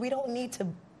 And so we don't need to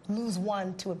lose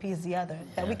one to appease the other,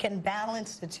 that we can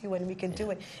balance the two, and we can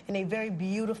do it in a very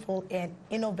beautiful and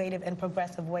innovative and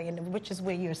progressive way, and which is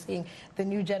where you're seeing the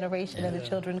new generation of the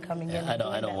children coming in.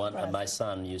 I know what my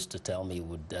son used to tell me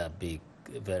would be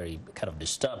very kind of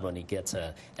disturbed when he gets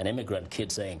an immigrant kid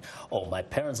saying, oh, my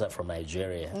parents are from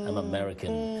Nigeria, I'm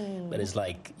American. But it's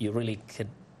like, you really could,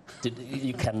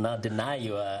 you cannot deny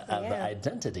your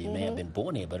identity. You may have been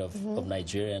born here, but of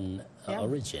Nigerian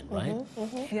origin, right?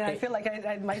 Yeah, I feel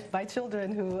like my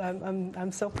children, who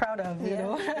I'm so proud of, you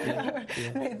know,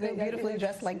 they're beautifully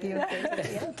dressed like you.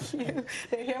 Thank you.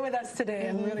 They're here with us today.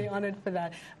 I'm really honored for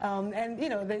that. And you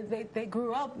know, they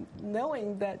grew up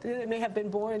knowing that they may have been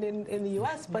born in the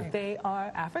U.S., but they are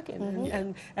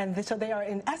African, and so they are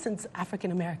in essence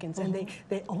African Americans, and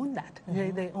they own that.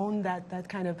 They own that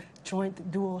kind of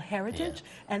joint dual heritage,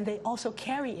 and they also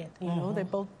carry it. You know, they're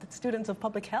both students of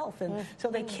public health, and so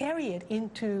they carry it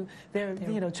into their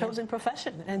chosen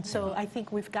profession. And so I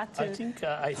think we've got to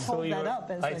hold that up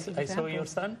as an example. I saw your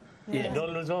son. Yeah.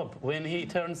 Don't lose hope. When he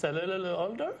turns a little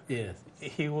older,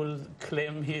 he will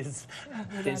claim his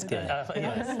guy.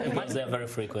 He goes there very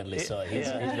frequently, so he's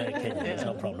very capable. There's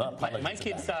no problem. My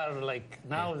kids are like,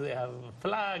 now they have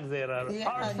flags, there are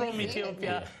art from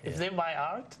Ethiopia. If they buy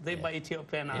art, they buy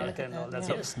Ethiopian art and all that.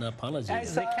 Yes, no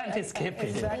apologies. They can't escape it.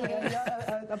 Exactly.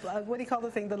 What do you call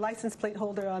the thing? The license plate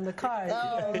holder on the car.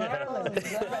 Oh,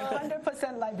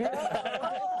 100%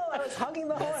 Liberia. I was hugging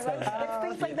the horn. It's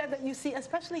things like that you see,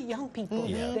 especially young people.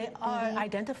 They are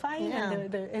identifying,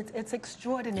 and it's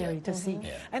extraordinary to see.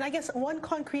 And I guess one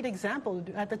concrete example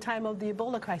at the time of the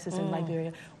Ebola crisis in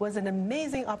Liberia was an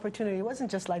amazing opportunity. It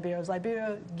wasn't just Liberia. It was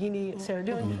Liberia, Guinea, Sierra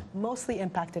Leone, mostly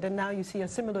impacted. And now you see a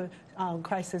similar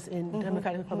crisis in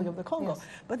Democratic Republic of the Congo.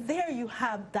 But there you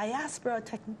have diaspora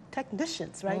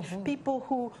technicians, right? People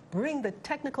who bring the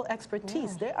technical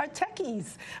expertise. They are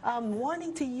techies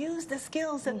wanting to use the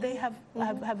skills that they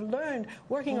have learned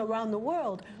working around the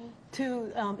world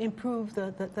to improve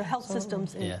the health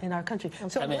systems in our country.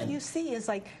 So what you see is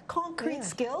like concrete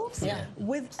skills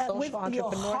with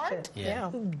your heart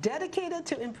dedicated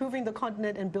to improving the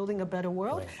continent and building a better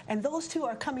world. And those two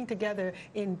are coming together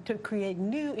to create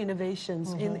new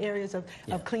innovations in areas of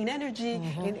clean energy,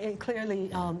 and clearly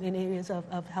in areas of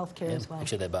healthcare as well.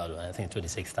 Actually, about, I think,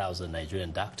 26,000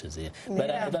 Nigerian doctors here. But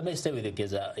if I may stay with you,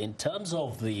 Gizaw, in terms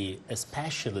of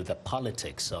especially the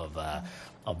politics of the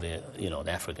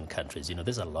the African countries,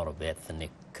 there's a lot of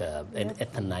ethnic and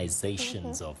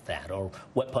ethnizations of that, or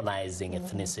weaponizing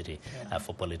ethnicity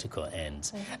for political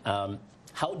ends.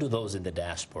 How do those in the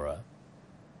diaspora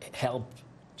help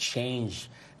change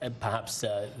perhaps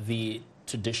the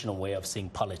traditional way of seeing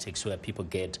politics, where people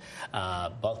get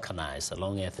balkanized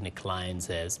along ethnic lines,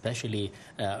 especially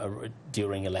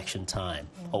during election time,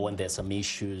 or when there's some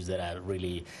issues that are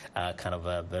really kind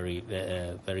of very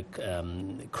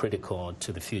critical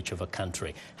to the future of a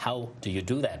country? How do you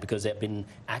do that? Because there have been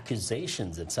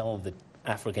accusations that some of the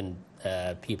African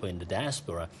people in the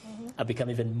diaspora have become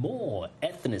even more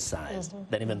ethnicized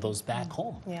than even those back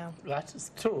home.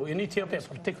 That's true. In Ethiopia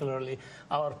particularly,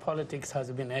 our politics has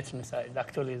been ethnicized.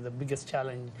 Actually, the biggest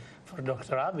challenge for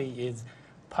Dr. Abiy is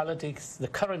politics, the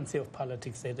currency of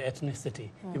politics is ethnicity.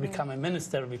 You become a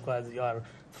minister because you are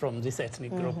from this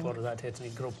ethnic group or that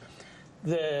ethnic group.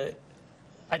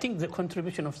 I think the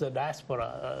contribution of the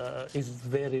diaspora is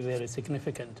very, very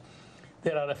significant.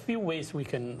 There are a few ways we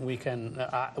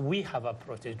have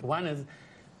approached it. One is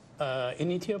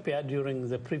in Ethiopia, during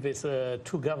the previous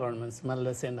two governments,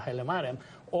 Meles and Haile Mariam,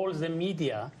 all the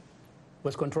media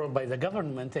was controlled by the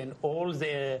government, and all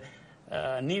the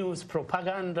news,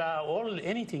 propaganda,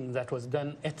 anything that was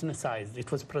done ethnicized.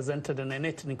 It was presented in an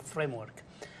ethnic framework.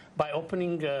 By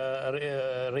opening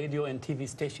radio and TV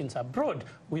stations abroad,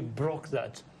 we broke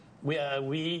that.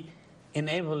 We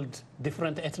enabled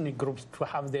different ethnic groups to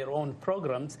have their own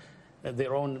programs,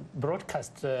 their own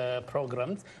broadcast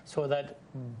programs, so that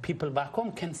people back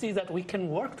home can see that we can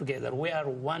work together. We are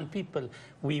one people.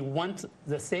 We want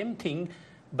the same thing,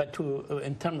 but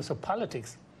in terms of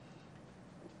politics,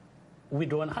 we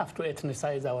don't have to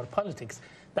ethnicize our politics.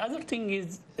 The other thing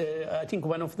is, I think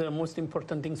one of the most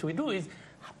important things we do is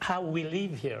how we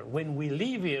live here. When we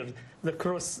live here, the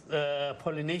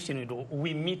cross-pollination we do.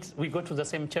 We meet, we go to the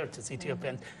same churches,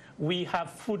 Ethiopians. We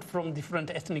have food from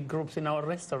different ethnic groups in our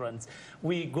restaurants.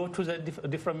 We go to the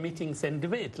different meetings and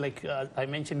debate. Like I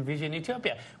mentioned Vision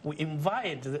Ethiopia. We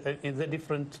invite the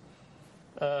different,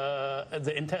 the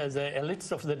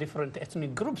elites of the different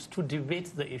ethnic groups to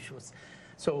debate the issues.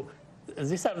 So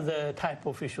these are the type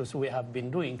of issues we have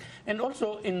been doing. And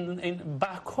also in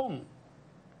back home,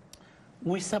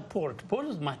 we support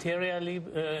both materially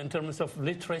in terms of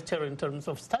literature, in terms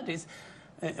of studies,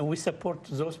 and we support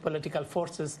those political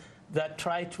forces that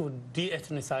try to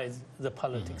de-ethnicize the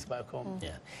politics back home.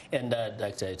 Yeah, and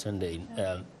Dr.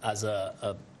 Yetunde, as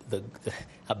a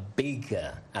big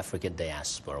African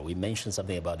diaspora, we mentioned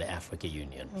something about the African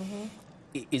Union.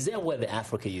 Is there a way the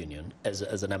African Union, as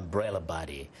an umbrella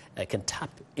body, can tap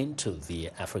into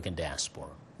the African diaspora?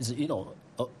 You know,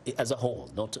 as a whole,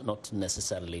 not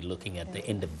necessarily looking at the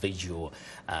individual,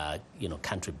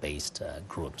 country-based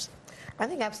groups. I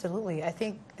think absolutely. I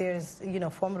think there's,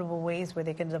 formidable ways where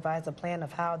they can devise a plan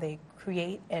of how they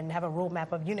create and have a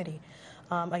roadmap of unity.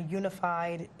 A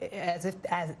unified,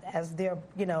 as their,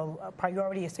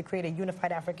 priority is to create a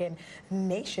unified African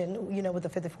nation, with the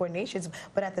 54 nations,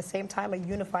 but at the same time, a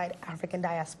unified African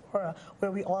diaspora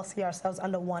where we all see ourselves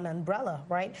under one umbrella,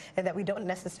 right? And that we don't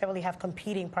necessarily have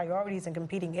competing priorities and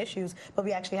competing issues, but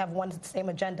we actually have one same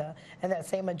agenda. And that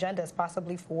same agenda is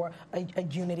possibly for a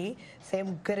unity,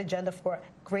 same good agenda for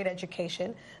great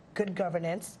education, good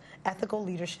governance, ethical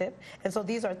leadership. And so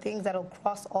these are things that will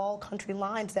cross all country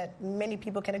lines that many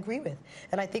people can agree with.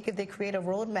 And I think if they create a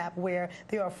roadmap where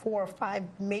there are 4 or 5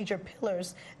 major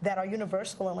pillars that are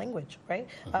universal in language, right?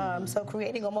 So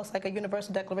creating almost like a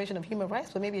universal declaration of human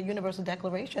rights, but maybe a universal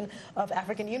declaration of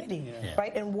African unity,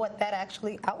 right? And what that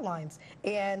actually outlines.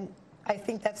 And I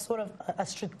think that's sort of a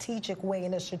strategic way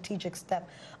and a strategic step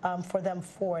for them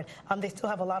forward. They still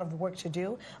have a lot of work to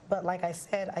do, but like I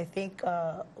said, I think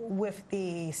with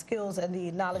the skills and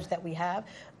the knowledge that we have,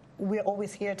 we're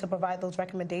always here to provide those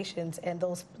recommendations and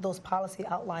those policy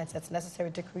outlines that's necessary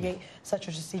to create such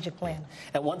a strategic plan.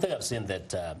 And one thing I've seen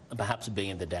that perhaps being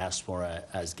in the diaspora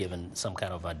has given some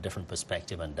kind of a different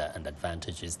perspective and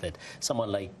advantage is that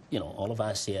someone like, all of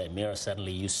us here, Emira,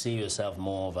 suddenly you see yourself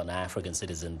more of an African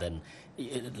citizen than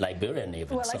Liberian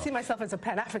even. Well, I see myself as a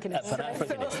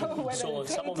Pan-Africanist. So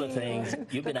some of the things,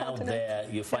 you've been out there,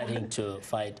 you're fighting to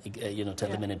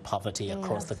eliminate poverty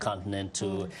across the continent,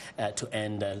 to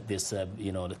end this,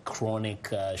 the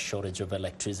chronic shortage of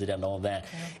electricity and all that.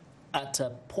 At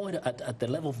a point, at the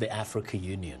level of the African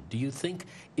Union, do you think,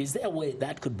 is there a way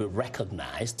that could be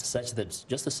recognized such that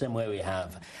just the same way we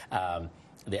have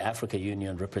the African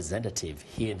Union representative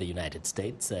here in the United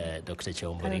States, Dr.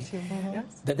 Chomori,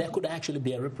 that there could actually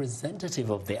be a representative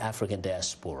of the African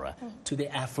diaspora to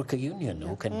the African Union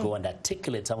who can go and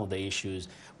articulate some of the issues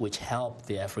which help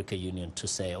the African Union to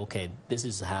say, okay, this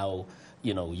is how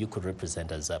you could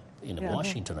represent us up in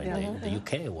Washington or in the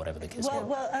UK or whatever the case may be.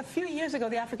 Well, a few years ago,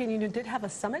 the African Union did have a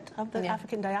summit of the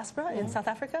African diaspora in South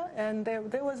Africa, and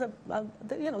there was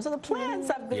so the plans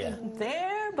have been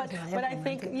there, but I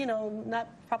think, not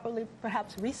properly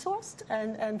perhaps resourced,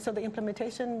 and so the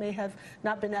implementation may have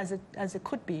not been as it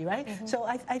could be, right? So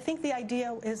I think the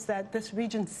idea is that this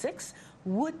Region 6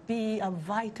 would be a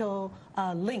vital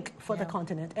link for the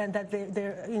continent, and that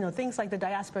there things like the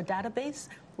diaspora database,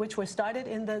 which were started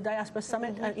in the Diaspora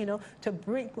Summit, to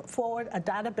bring forward a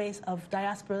database of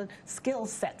diaspora skill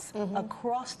sets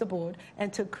across the board,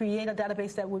 and to create a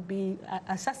database that would be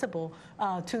accessible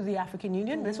to the African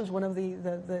Union. This was one of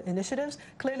the initiatives.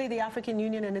 Clearly, the African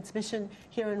Union and its mission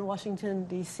here in Washington,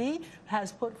 D.C.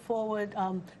 has put forward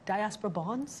diaspora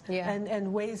bonds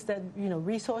and ways that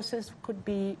resources could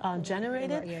be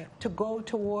generated to go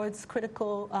towards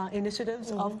critical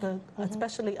initiatives of the,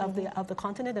 especially of the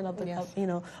continent and of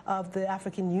the of the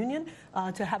African Union,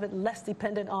 to have it less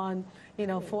dependent on,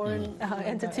 foreign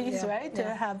entities, right? To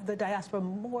have the diaspora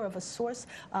more of a source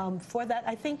for that.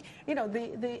 I think,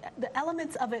 the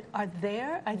elements of it are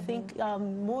there. I think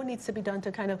more needs to be done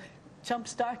to kind of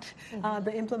jumpstart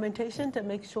the implementation to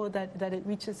make sure that it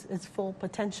reaches its full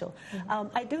potential.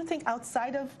 I do think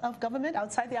outside of government,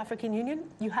 outside the African Union,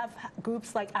 you have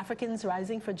groups like Africans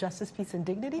Rising for Justice, Peace and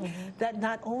Dignity that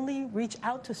not only reach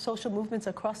out to social movements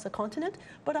across the continent,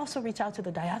 but also reach out to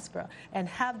the diaspora and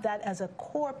have that as a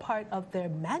core part of their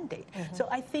mandate. So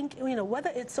I think,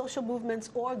 whether it's social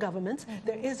movements or governments,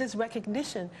 there is this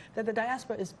recognition that the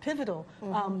diaspora is pivotal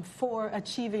for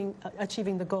achieving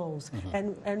the goals.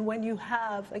 And when you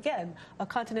have, again, a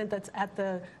continent that's at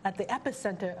the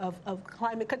epicenter of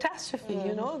climate catastrophe,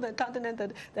 the continent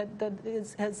that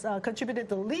has contributed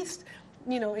the least,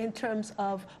 in terms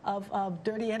of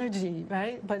dirty energy,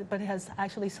 right? But has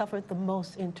actually suffered the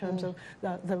most in terms of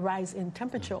the rise in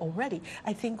temperature already.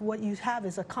 I think what you have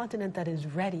is a continent that is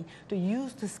ready to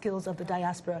use the skills of the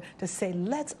diaspora to say,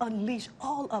 let's unleash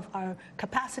all of our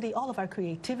capacity, all of our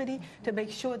creativity to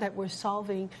make sure that we're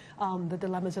solving the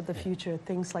dilemmas of the future,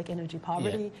 things like energy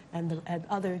poverty and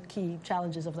other key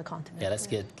challenges of the continent. Yeah, let's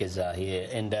get Gizaw here.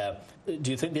 And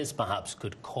do you think this perhaps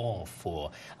could call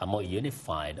for a more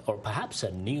unified or perhaps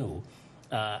a new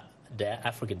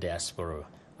African diaspora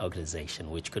organization,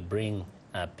 which could bring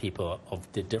people of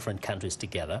the different countries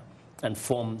together and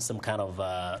form some kind of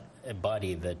a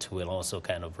body that will also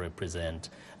kind of represent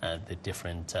the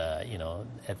different,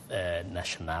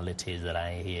 nationalities that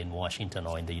are here in Washington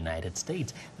or in the United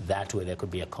States. That way there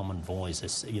could be a common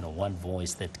voice, one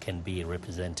voice that can be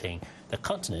representing the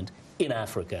continent in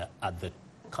Africa at the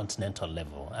continental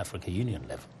level, African Union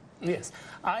level. Yes,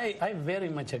 I very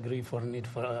much agree for the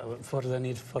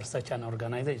need for such an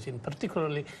organization.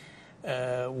 Particularly,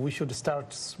 we should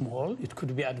start small. It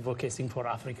could be advocating for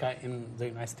Africa in the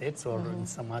United States or in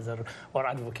some other, or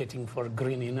advocating for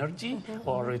green energy,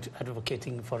 or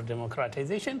advocating for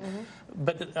democratization.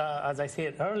 But as I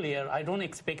said earlier, I don't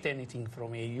expect anything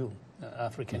from AU,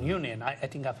 African Union. I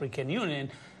think African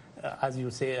Union, as you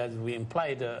say, as we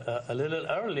implied a little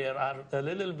earlier, are a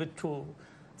little bit too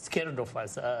scared of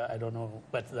us. I don't know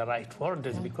what the right word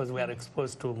is, because we are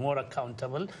exposed to more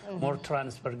accountable, more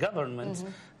transparent governments.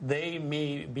 They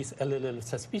may be a little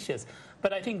suspicious.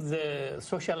 But I think the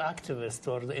social activists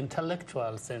or the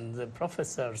intellectuals and the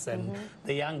professors and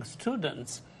the young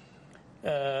students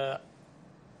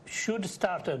should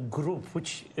start a group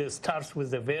which starts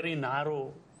with a very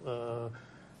narrow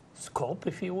scope,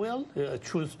 if you will,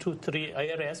 choose 2-3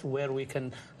 areas where we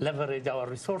can leverage our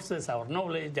resources, our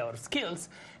knowledge, our skills,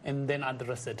 and then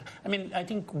address it. I mean, I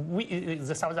think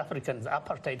the South Africans,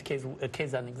 apartheid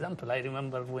case an example. I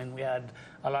remember when we had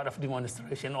a lot of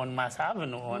demonstration on Mass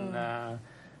Avenue. On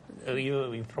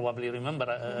you probably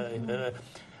remember.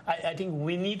 I think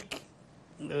we need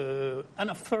an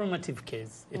affirmative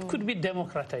case. It could be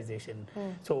democratization.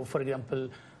 So, for example,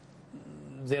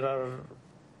 there are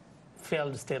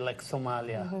failed state like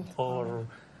Somalia, or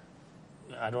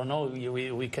I don't know,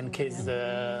 we can case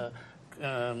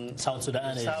South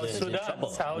Sudan,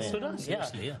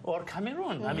 or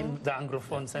Cameroon. I mean, the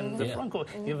Anglophones and the Franco,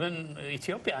 even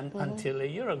Ethiopia until a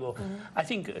year ago. I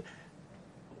think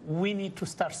we need to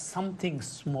start something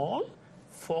small,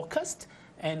 focused,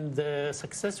 and the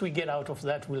success we get out of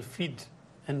that will feed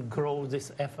and grow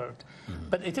this effort.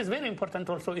 But it is very important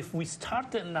also, if we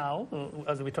start now,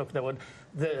 as we talked about,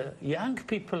 the young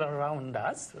people around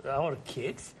us, our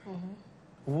kids,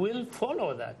 will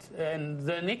follow that. And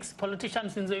the next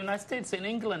politicians in the United States, in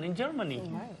England, in Germany,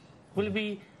 will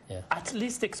be at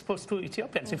least exposed to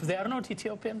Ethiopians. If they are not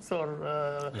Ethiopians or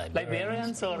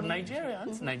Liberians or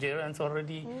Nigerians, Nigerians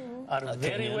already are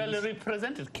very well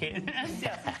represented.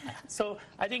 So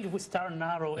I think if we start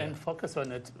narrow and focus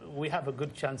on it, we have a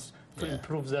good chance to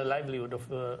improve the livelihood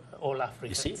of all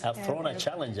Africans. You see, I've thrown a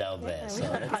challenge out there. So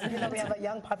we have a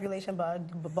young population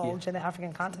bulge in the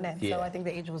African continent, so I think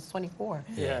the age was 24.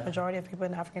 Majority of people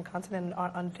in the African continent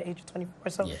are under the age of 24.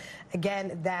 So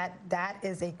again, that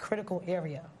is a critical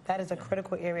area. That is a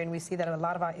critical area, and we see that a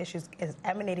lot of our issues is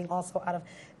emanating also out of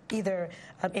either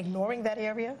ignoring that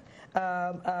area,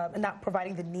 not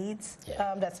providing the needs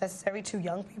that's necessary to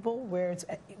young people, where it's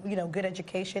good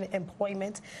education,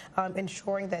 employment,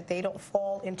 ensuring that they don't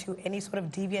fall into any sort of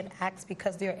deviant acts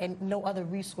because there are no other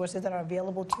resources that are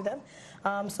available to them.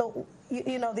 So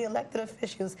the elected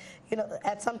officials,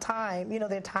 at some time,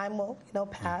 their time will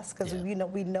pass, because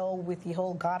we know with the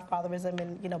whole godfatherism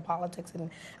and politics in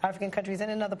African countries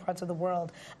and in other parts of the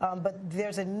world. But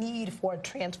there's a need for a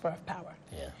transfer of power.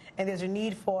 Yeah. And there's a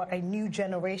need for a new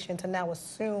generation to now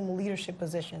assume leadership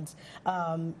positions.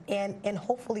 And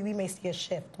hopefully we may see a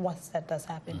shift once that does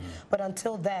happen. But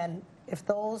until then, if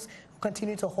those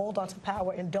continue to hold on to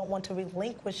power and don't want to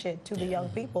relinquish it to the young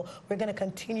people, we're going to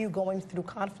continue going through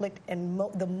conflict and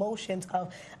the motions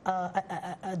of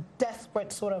a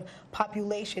desperate sort of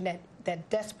population that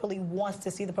desperately wants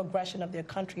to see the progression of their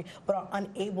country but are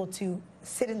unable to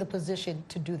sit in the position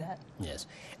to do that. Yes.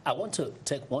 I want to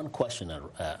take one question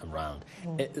around.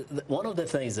 One of the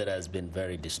things that has been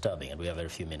very disturbing, and we have very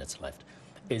few minutes left,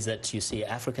 is that you see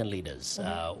African leaders,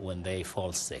 when they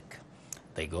fall sick,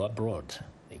 they go abroad.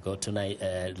 They go to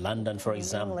London, for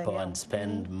example, and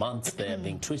spend months there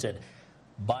being treated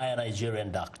by a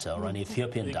Nigerian doctor or an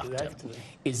Ethiopian doctor.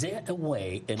 Is there a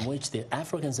way in which the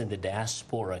Africans in the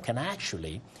diaspora can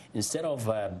actually, instead of,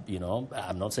 you know,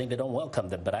 I'm not saying they don't welcome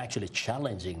them, but actually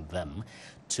challenging them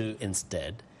to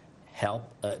instead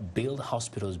help build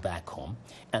hospitals back home,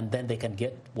 and then they can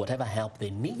get whatever help they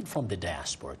need from the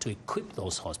diaspora to equip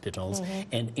those hospitals.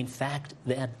 And in fact,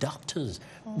 there are doctors,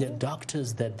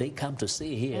 that they come to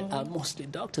see here are mostly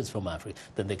doctors from Africa.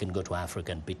 Then they can go to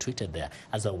Africa and be treated there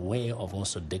as a way of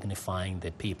also dignifying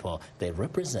the people they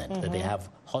represent, that they have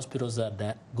hospitals that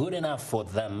are good enough for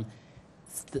them,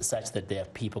 such that their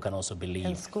people can also believe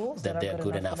that they're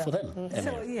good enough for them.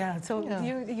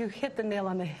 You hit the nail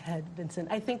on the head, Vincent.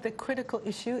 I think the critical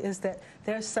issue is that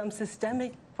there's some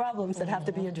systemic problems that have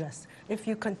to be addressed. If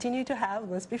you continue to have,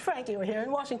 let's be frank, you're here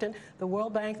in Washington, the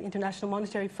World Bank, the International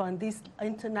Monetary Fund, these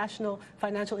international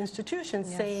financial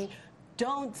institutions saying,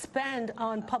 don't spend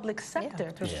on public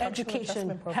sector,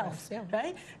 education, health,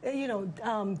 right? You know,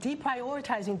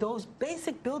 deprioritizing those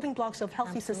basic building blocks of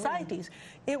healthy societies,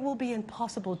 it will be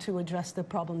impossible to address the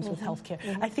problems with healthcare.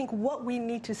 I think what we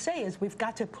need to say is we've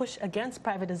got to push against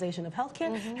privatization of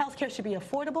healthcare. Healthcare should be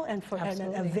affordable and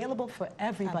available for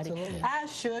everybody,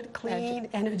 as should clean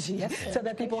energy, so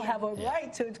that people have a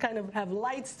right to kind of have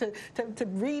lights, to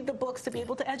read the books, to be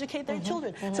able to educate their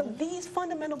children. So these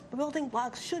fundamental building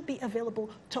blocks should be available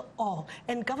to all.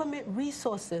 And government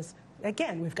resources,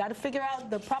 again, we've got to figure out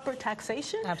the proper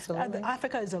taxation.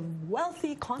 Africa is a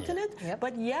wealthy continent,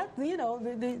 but yet, you know,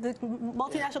 the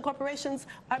multinational corporations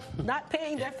are not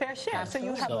paying their fair share. So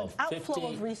you have an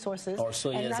outflow of resources. Or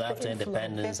so years after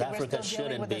independence, Africa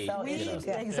shouldn't be.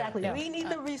 Exactly. We need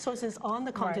the resources on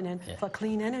the continent for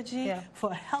clean energy,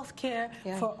 for health care,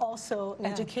 for also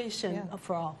education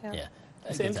for all.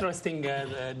 It's interesting,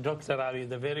 Dr. Abiy,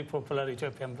 the very popular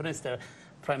Ethiopian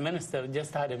prime minister,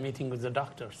 just had a meeting with the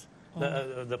doctors.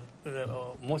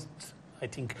 Most, I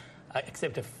think,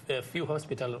 except a few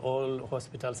hospitals, all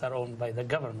hospitals are owned by the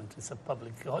government. It's a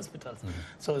public hospitals.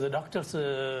 So the doctors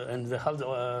and the health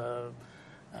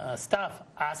staff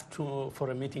asked for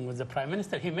a meeting with the prime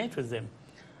minister. He met with them.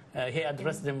 He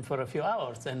addressed them for a few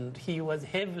hours, and he was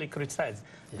heavily criticized.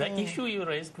 The issue you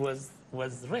raised was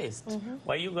raised.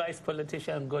 Why you guys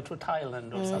politicians go to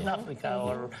Thailand or South Africa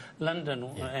or London,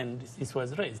 and this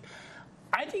was raised.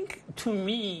 I think, to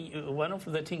me, one of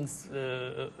the things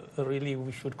really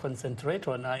we should concentrate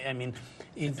on, I mean,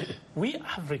 is we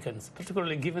Africans,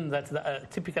 particularly given that the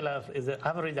typical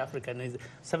average African is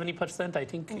 70%, I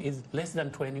think, is less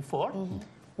than 24.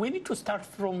 We need to start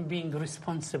from being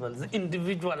responsible. The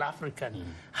individual African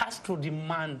has to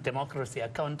demand democracy,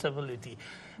 accountability.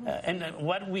 And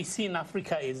what we see in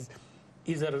Africa is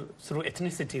either through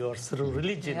ethnicity or through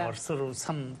religion or through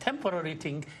some temporary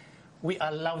thing, we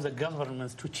allow the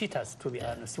governments to cheat us, to be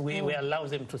honest. We allow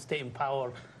them to stay in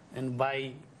power and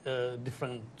buy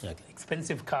different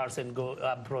expensive cars and go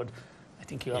abroad. I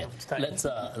think you have time.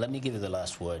 Let me give you the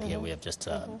last word here. We have just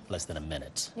less than a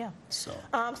minute.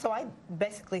 So I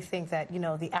basically think that, you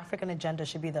know, the African agenda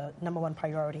should be the #1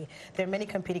 priority. There are many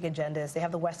competing agendas. They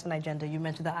have the Western agenda. You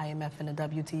mentioned the IMF and the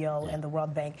WTO and the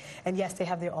World Bank. And yes, they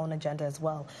have their own agenda as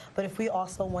well. But if we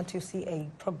also want to see a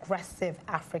progressive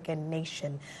African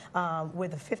nation where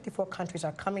the 54 countries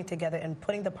are coming together and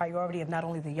putting the priority of not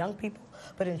only the young people,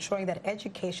 but ensuring that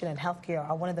education and healthcare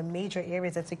are one of the major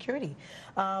areas of security,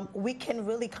 we can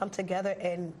really come together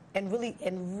and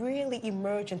really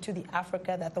emerge into the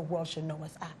Africa that the world should know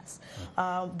us as.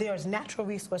 There's natural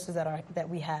resources that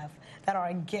we have that are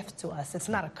a gift to us. It's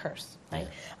not a curse, right?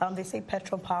 They say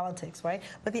petropolitics, right?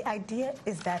 But the idea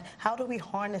is that how do we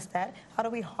harness that? How do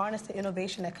we harness the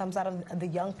innovation that comes out of the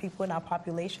young people in our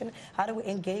population? How do we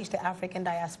engage the African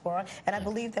diaspora? And I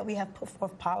believe that we have put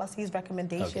forth policies,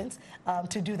 recommendations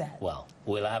to do that. Well,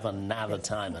 we'll have another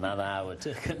time, another hour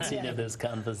to continue this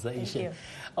conversation.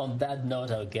 On that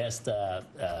note, our guests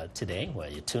today were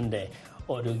Yetunde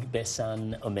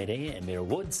Odugbesan-Omede, Emira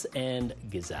Woods, and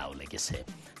Gizaw Legesse.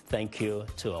 Thank you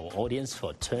to our audience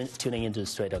for tuning into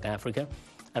Straight Talk Africa.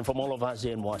 And from all of us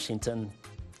here in Washington,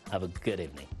 have a good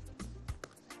evening.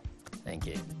 Thank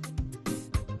you.